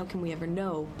 I guess how can we ever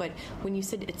know? But when you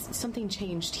said it's something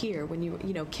changed here, when you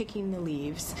kicking the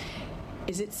leaves,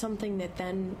 is it something that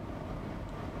then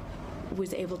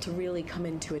was able to really come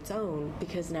into its own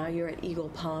because now you're at Eagle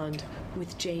Pond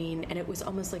with Jane, and it was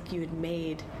almost like you had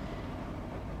made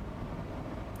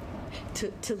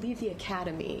to leave the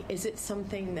academy? Is it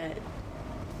something that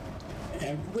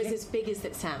was as big as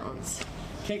it sounds?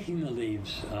 Kicking the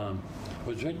Leaves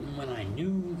was written when I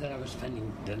knew that I was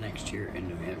spending the next year in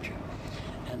New Hampshire.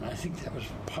 And I think that was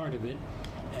part of it.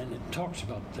 And it talks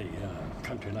about the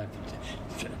country life.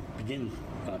 It begins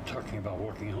talking about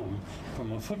walking home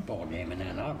from a football game in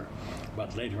Ann Arbor.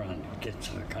 But later on, it gets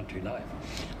to the country life.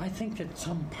 I think that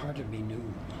some part of me knew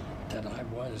that I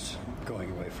was going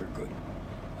away for good.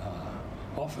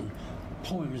 Often,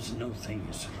 poems know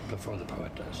things before the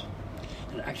poet does.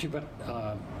 And actually,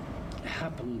 what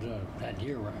happened that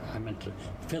year, where I meant to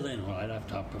fill in what I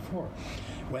left out before,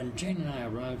 when Jane and I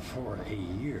arrived for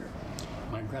a year,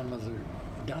 my grandmother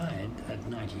died at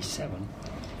 97,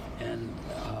 and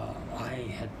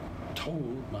I had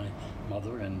told my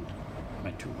mother and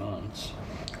my 2 aunts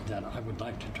that I would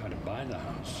like to try to buy the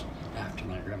house after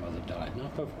my grandmother died,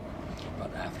 not before,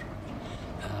 but afterwards.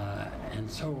 And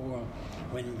so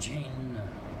when Jane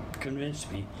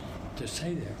convinced me to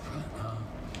stay there,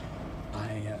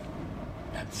 I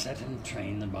had set in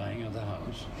train the buying of the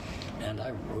house, and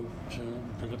I wrote to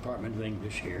the Department of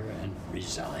English here and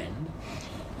resigned.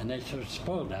 And they sort of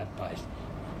spoiled that by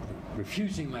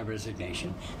refusing my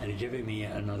resignation and giving me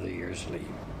another year's leave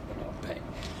without pay.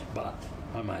 But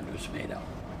my mind was made up,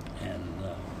 and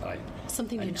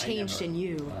something had changed in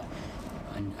you.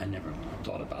 I never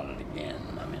thought about it again.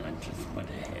 I mean, I just went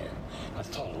ahead. I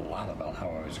thought a lot about how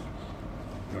I was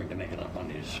going to make enough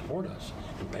money to support us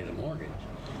and pay the mortgage.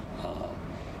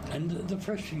 And the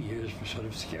first few years were sort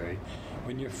of scary.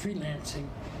 When you're freelancing,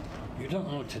 you don't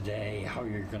know today how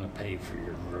you're going to pay for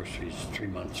your groceries 3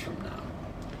 months from now.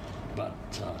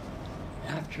 But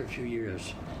after a few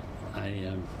years,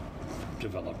 I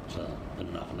developed the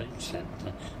knowledge that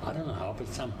I don't know how, but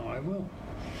somehow I will.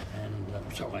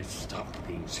 And so I stopped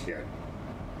being scared.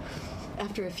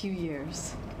 After a few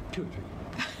years. 2 or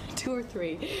 3. 2 or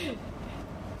 3.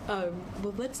 Well,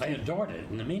 I adored it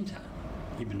in the meantime,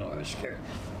 even though I was scared.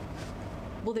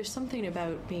 Well, there's something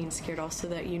about being scared also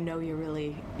that you're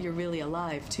really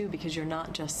alive too, because you're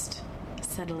not just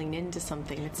settling into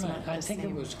something. It's right. not the I think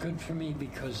same. it was good for me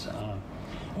because,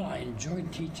 I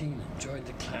enjoyed teaching, enjoyed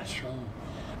the classroom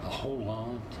a whole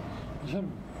lot. Sort of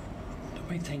the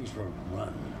way things were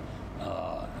run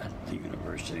at the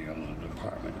university or the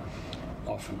department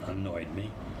often annoyed me.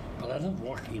 But I loved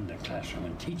walking in the classroom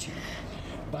and teaching.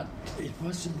 But it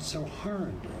wasn't so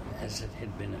hard as it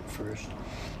had been at first.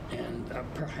 And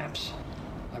perhaps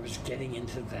I was getting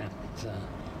into that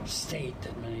state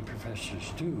that many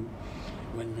professors do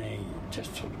when they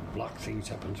just sort of block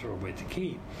things up and throw away the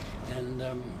key and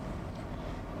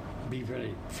be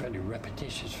fairly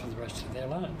repetitious for the rest of their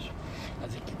lives. I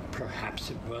think perhaps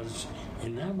it was,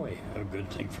 in that way, a good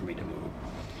thing for me to move.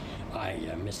 I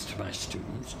missed my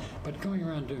students, but going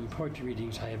around doing poetry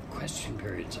readings, I have question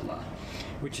periods a lot,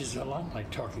 which is a lot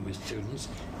like talking with students,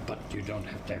 but you don't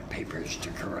have to have papers to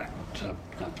correct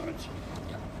afterwards.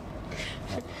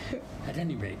 Yeah. At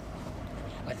any rate,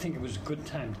 I think it was a good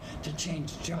time to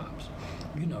change jobs.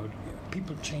 You know,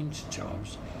 people change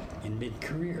jobs in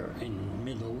mid-career, in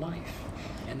middle life,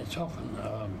 and it's often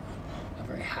a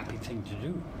very happy thing to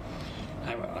do.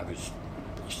 I was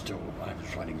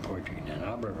writing poetry in Ann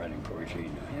Arbor, writing poetry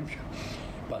in New Hampshire,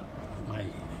 but my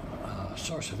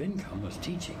source of income was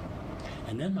teaching.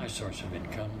 And then my source of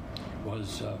income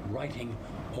was writing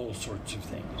all sorts of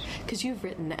things. Because you've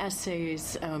written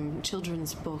essays,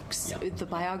 children's books, Yeah. the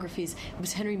biographies.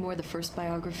 Was Henry Moore the first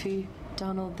biography,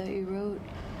 Donald, that you wrote?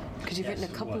 Because you've written a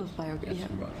couple of biographies. Yes,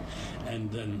 it was.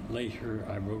 And then later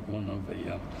I wrote one of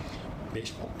a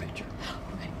baseball pitcher,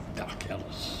 Doc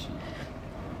Ellis,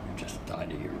 who just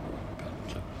died a year ago.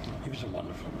 But he was a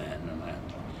wonderful man, and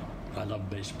I love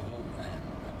baseball,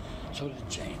 and so did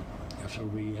Jane. So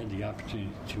we had the opportunity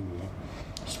to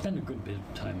spend a good bit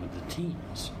of time with the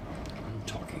teens and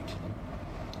talking to them.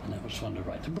 And that was fun to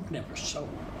write. The book never sold,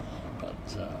 but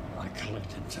I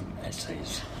collected some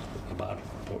essays about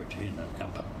poetry and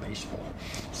about baseball.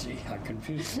 See how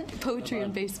confusing. Poetry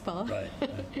and baseball. Right.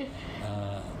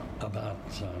 About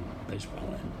baseball,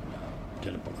 and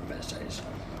did a book of essays,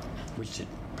 which did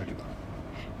pretty well.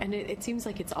 And it seems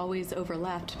like it's always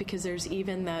overlapped, because there's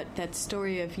even that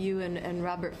story of you and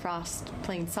Robert Frost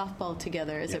playing softball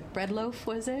together. Is it Bread Loaf,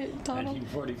 was it, Donald?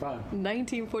 1945.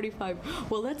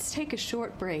 1945. Well, let's take a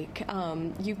short break.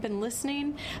 You've been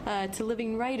listening to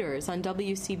Living Writers on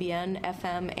WCBN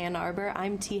FM Ann Arbor.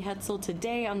 I'm T. Hetzel.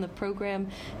 Today on the program,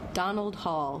 Donald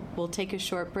Hall. We'll take a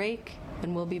short break,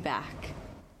 and we'll be back.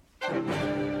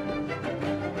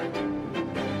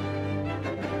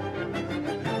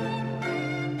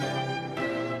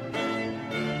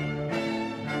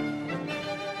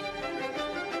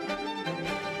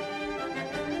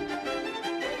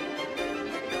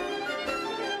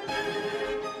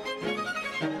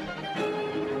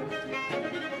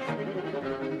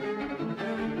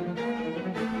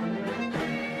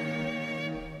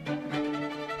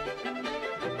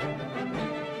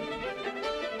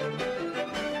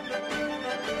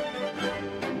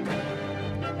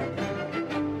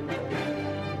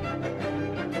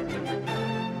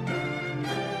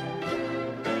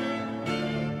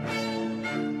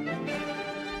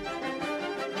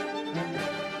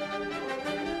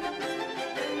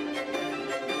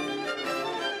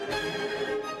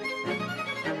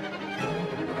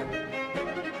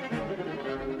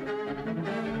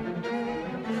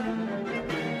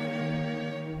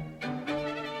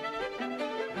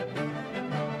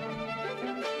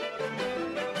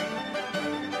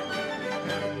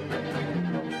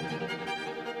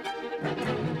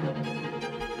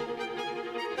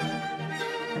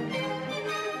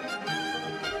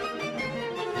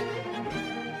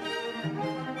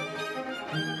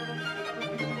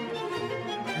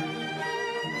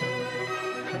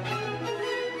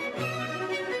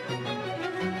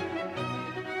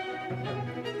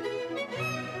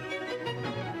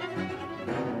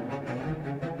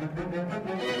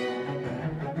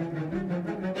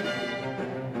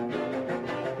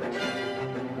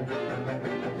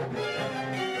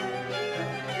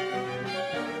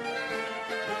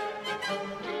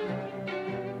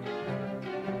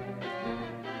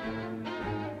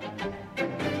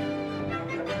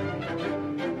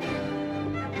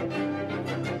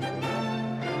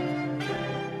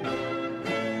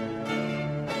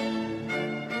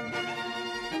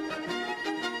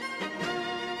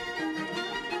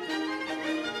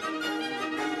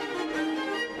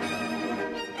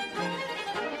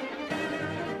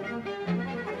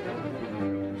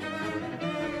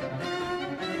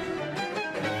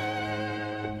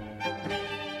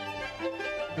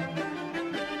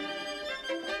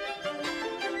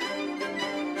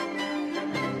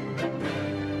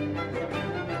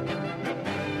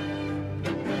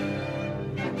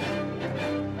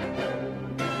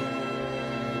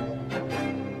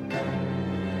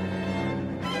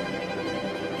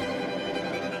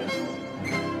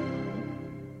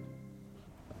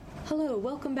 Hello,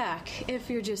 welcome back. If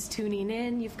you're just tuning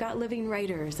in, you've got Living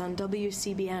Writers on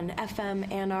WCBN FM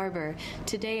Ann Arbor.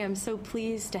 Today I'm so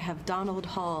pleased to have Donald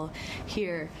Hall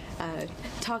here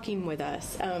talking with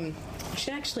us. I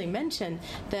should actually mention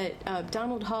that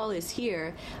Donald Hall is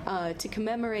here to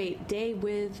commemorate Day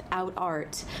Without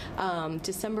Art,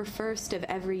 December 1st of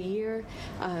every year.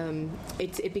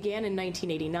 It began in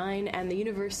 1989, and the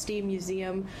University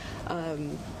Museum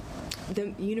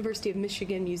the University of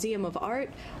Michigan Museum of Art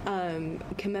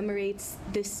commemorates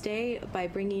this day by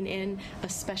bringing in a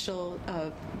special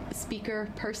speaker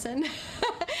person.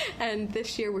 And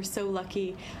this year we're so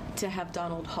lucky to have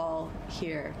Donald Hall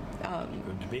here.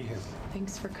 Good to be here.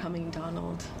 Thanks for coming,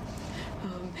 Donald.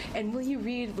 And will you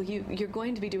read? You're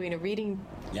going to be doing a reading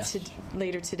Yes.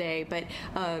 later today, but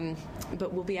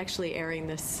we'll be actually airing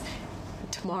this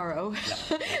tomorrow.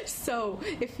 Yeah. So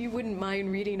if you wouldn't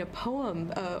mind reading a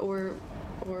poem or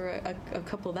a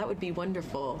couple, that would be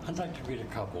wonderful. I'd like to read a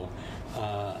couple,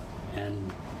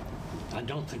 and I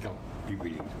don't think I'll be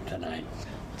reading tonight.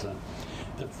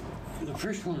 The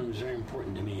first one was very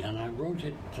important to me, and I wrote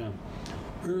it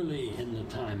early in the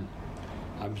time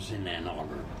I was in Ann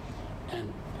Arbor.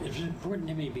 And it was important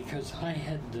to me because I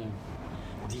had the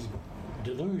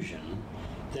delusion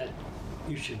that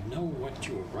you should know what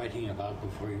you were writing about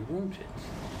before you wrote it.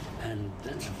 And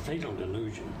that's a fatal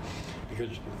delusion,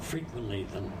 because frequently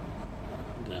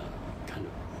the kind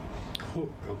of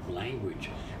hook of language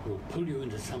will pull you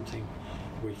into something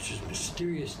which is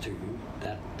mysterious to you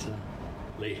that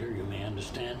later you may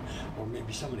understand, or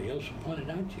maybe somebody else will point it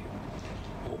out to you.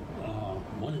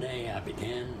 One day I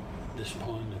began this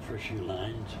poem, the first few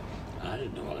lines. I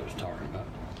didn't know what I was talking about.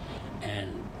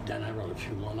 And then I wrote a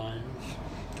few more lines.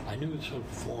 I knew the sort of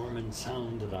form and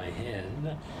sound that I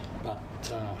had,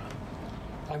 but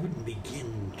I wouldn't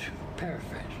begin to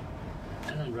paraphrase.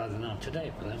 And I'd rather not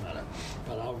today, for that matter.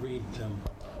 But I'll read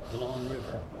The Long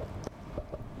River.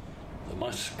 The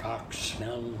musk ox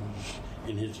smells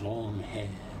in his long head,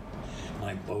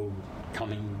 my boat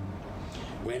coming.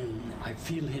 When I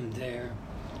feel him there,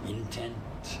 intent,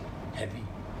 heavy,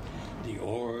 the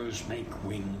oars make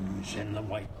wings in the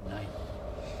white night,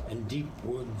 and deep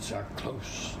woods are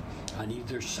close on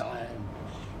either side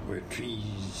where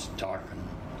trees darken.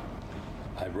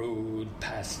 I rode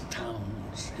past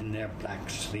towns in their black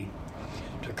sleep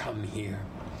to come here.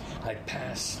 I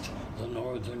passed the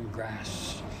northern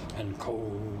grass and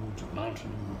cold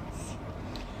mountains.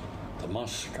 The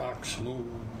musk ox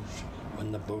moves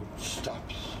when the boat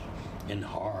stops in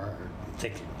hard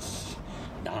thickets.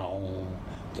 Now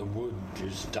the wood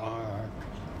is dark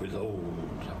with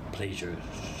old pleasures.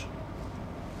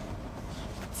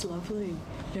 It's lovely.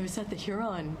 Now, is that the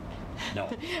Huron? No.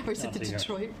 Or is it not the the Huron.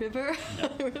 Detroit River?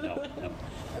 No.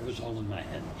 It was all in my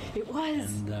head. It was.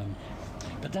 And,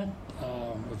 but that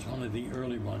was one of the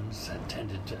early ones that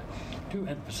tended to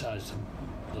emphasize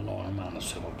the long amount of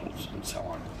syllables and so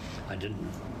on. I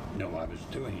didn't know I was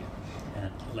doing it,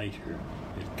 and later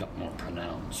it got more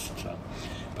pronounced.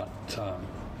 But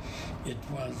it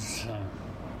was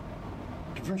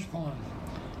the first poem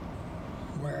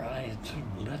where I had sort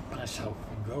of let myself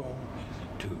go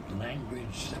to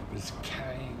language that was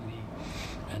carrying me,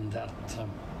 and that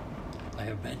I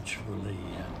eventually,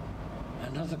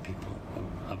 and other people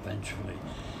eventually,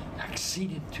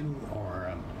 acceded to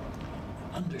or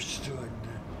understood,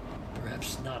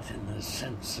 perhaps not in the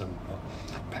sense of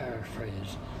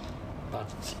paraphrase,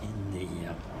 but in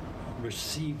the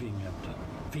receiving of the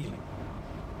feeling.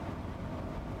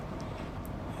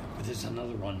 There's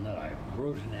another one that I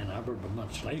wrote in Ann Arbor, but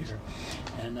much later,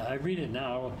 and I read it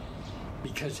now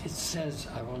because it says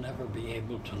I will never be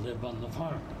able to live on the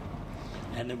farm.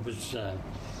 And it was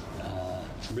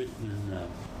written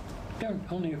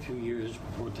only a few years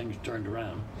before things turned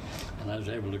around, and I was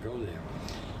able to go there.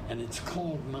 And it's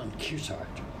called Mount Kearsarge,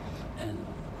 and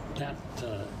that,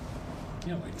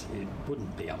 it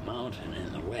wouldn't be a mountain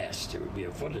in the west, it would be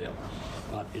a foothill,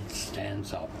 but it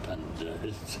stands up, and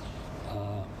it's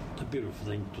a beautiful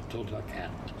thing to look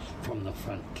at from the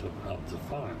front of the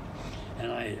farm.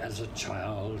 And I, as a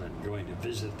child and going to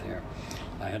visit there,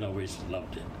 I had always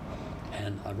loved it.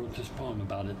 And I wrote this poem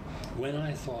about it when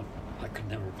I thought I could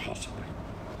never possibly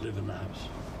live in the house.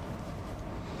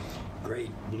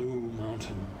 Great blue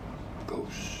mountain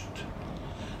ghost,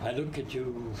 I look at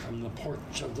you from the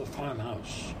porch of the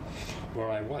farmhouse where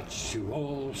I watched you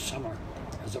all summer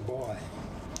as a boy.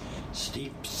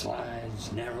 Steep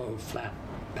slides, narrow, flat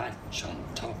patch on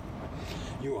top.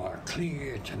 You are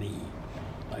clear to me,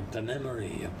 like the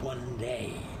memory of one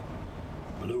day.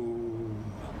 Blue,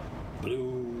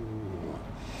 blue,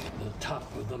 the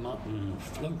top of the mountain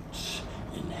floats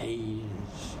in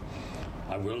haze.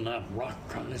 I will not rock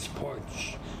on this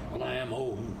porch when I am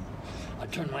old. I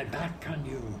turn my back on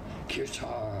you,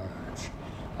 Kearsarge.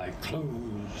 I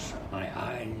close my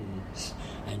eyes,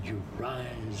 and you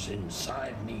rise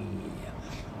inside me,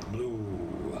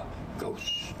 blue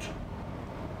ghost.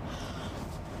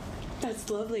 That's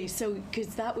lovely. So,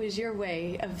 because that was your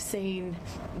way of saying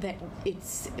that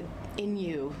it's in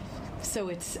you, so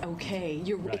it's okay.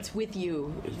 Right. It's with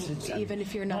you, It's even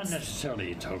if you're not. Not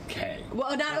necessarily it's okay.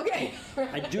 Well, not okay.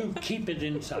 I do keep it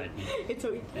inside me. It's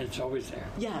okay. It's always there.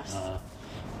 Yes.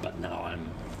 But now I'm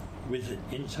with it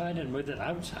inside and with it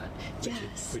outside,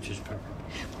 Yes. which is perfect.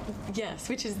 Yes,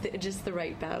 which is just the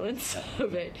right balance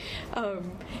of it.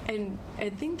 And I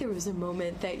think there was a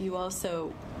moment that you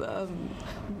also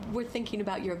were thinking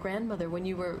about your grandmother when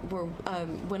you were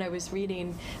when I was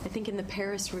reading, I think in the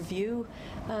Paris Review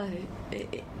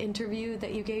interview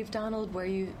that you gave, Donald, where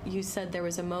you said there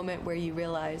was a moment where you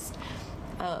realized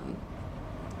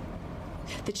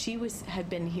that she had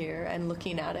been here and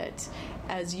looking at it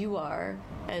as you are,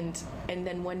 and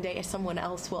then one day someone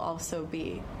else will also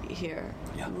be here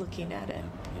looking at it.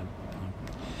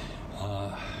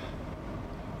 It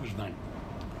was my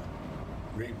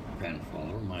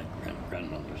great-grandfather, my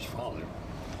grandmother's father,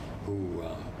 who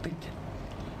picked it.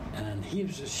 And he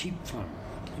was a sheep farmer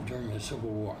during the Civil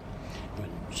War, when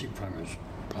sheep farmers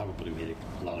probably made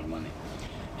a lot of money.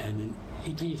 And in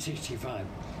 1865,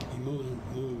 he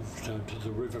moved to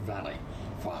the River Valley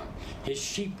farm. His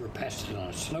sheep were pastured on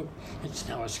a slope. It's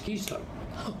now a ski slope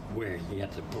where he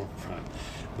had the pork farm.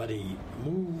 But he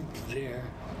moved there,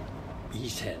 he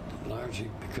said, largely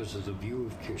because of the view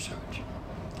of Kearsarge.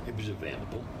 It was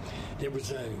available. There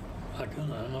was an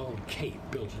old cape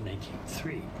built in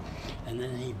 1803, and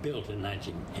then he built in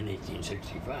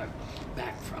 1865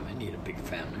 back from it. He had a big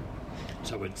family,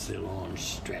 so it's the long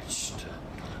stretch to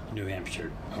New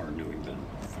Hampshire or New England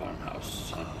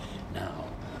farmhouse now.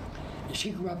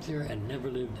 She grew up there and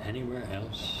never lived anywhere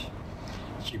else.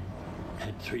 She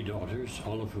had 3 daughters,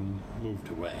 all of whom moved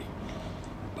away.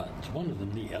 But one of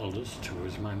them, the eldest, who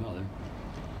was my mother,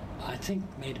 I think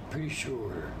made it pretty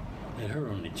sure that her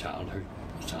only child, her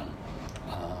son,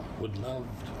 would love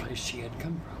the place she had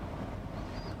come from.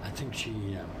 I think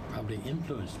she probably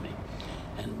influenced me.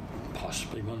 And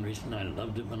possibly one reason I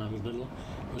loved it when I was little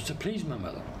was to please my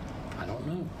mother. I don't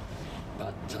know.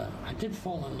 But I did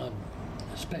fall in love,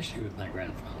 especially with my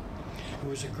grandfather, who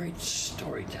was a great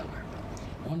storyteller,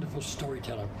 wonderful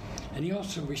storyteller. And he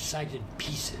also recited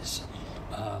pieces.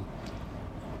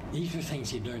 These were things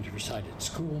he learned to recite at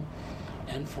school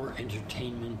and for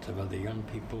entertainment of other young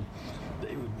people.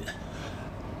 They would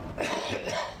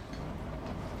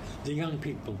the young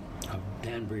people of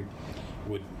Danbury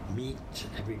would meet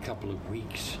every couple of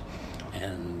weeks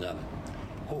and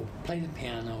play the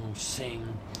piano,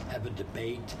 sing, have a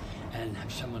debate, and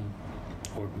have someone,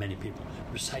 or many people,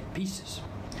 recite pieces.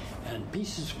 And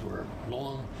pieces were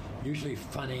long, usually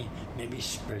funny, maybe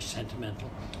very sentimental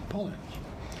poems.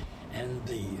 And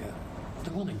the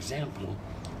one example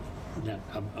that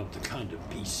of the kind of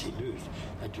piece he used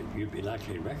that you'd be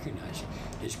likely to recognize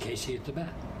is Casey at the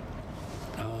Bat.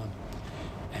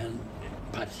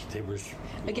 But there was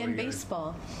Again,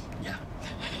 baseball. Yeah.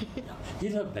 He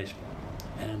loved baseball.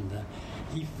 And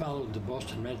he followed the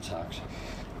Boston Red Sox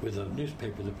with a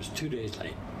newspaper that was 2 days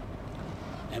late.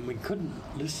 And we couldn't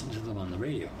listen to them on the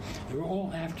radio. They were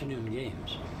all afternoon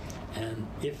games. And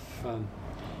if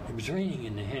it was raining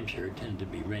in New Hampshire, it tended to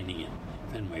be raining in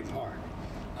Fenway Park.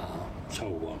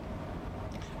 So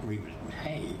we would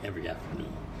hay every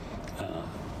afternoon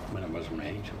when it wasn't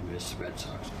raining to miss the Red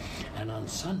Sox. And on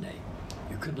Sunday,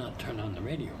 you could not turn on the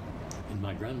radio in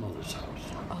my grandmother's house.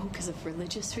 Oh, because of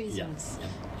religious reasons.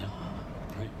 Yeah.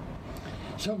 Right.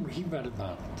 So he read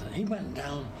about, he went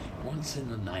down once in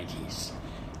the 90s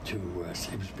to, it was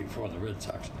before the Red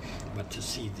Sox, but to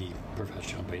see the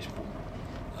professional baseball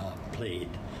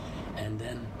played. And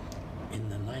then in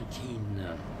the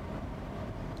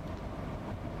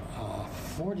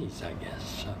 1940s, I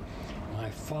guess, my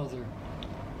father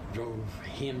drove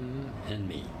him and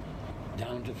me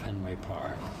down to Fenway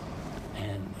Park,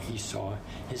 and he saw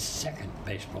his second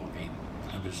baseball game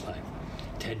of his life.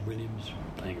 Ted Williams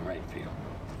playing right field.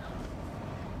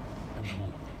 It was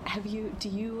wonderful.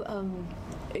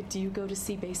 Do you go to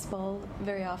see baseball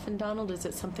very often, Donald? Is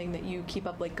it something that you keep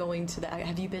up, like going to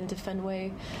have you been to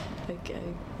Fenway?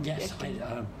 Yes,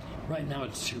 right now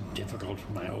it's too difficult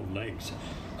for my old legs,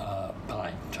 but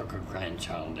I took a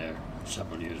grandchild there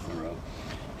several years in a row,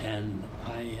 and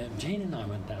Jane and I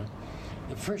went down.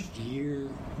 The first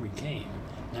year we came,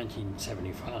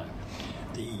 1975,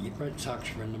 the Red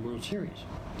Sox were in the World Series,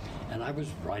 and I was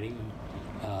writing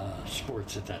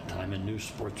sports at that time and new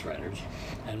sports writers,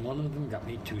 and one of them got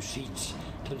me 2 seats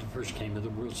to the first game of the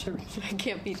World Series. I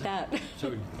can't beat that.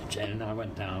 So Jen and I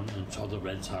went down and saw the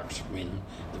Red Sox win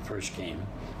the first game,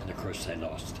 and of course they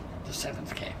lost the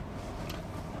 7th game.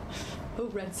 Oh,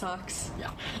 Red Sox.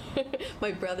 Yeah.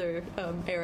 My brother, Eric,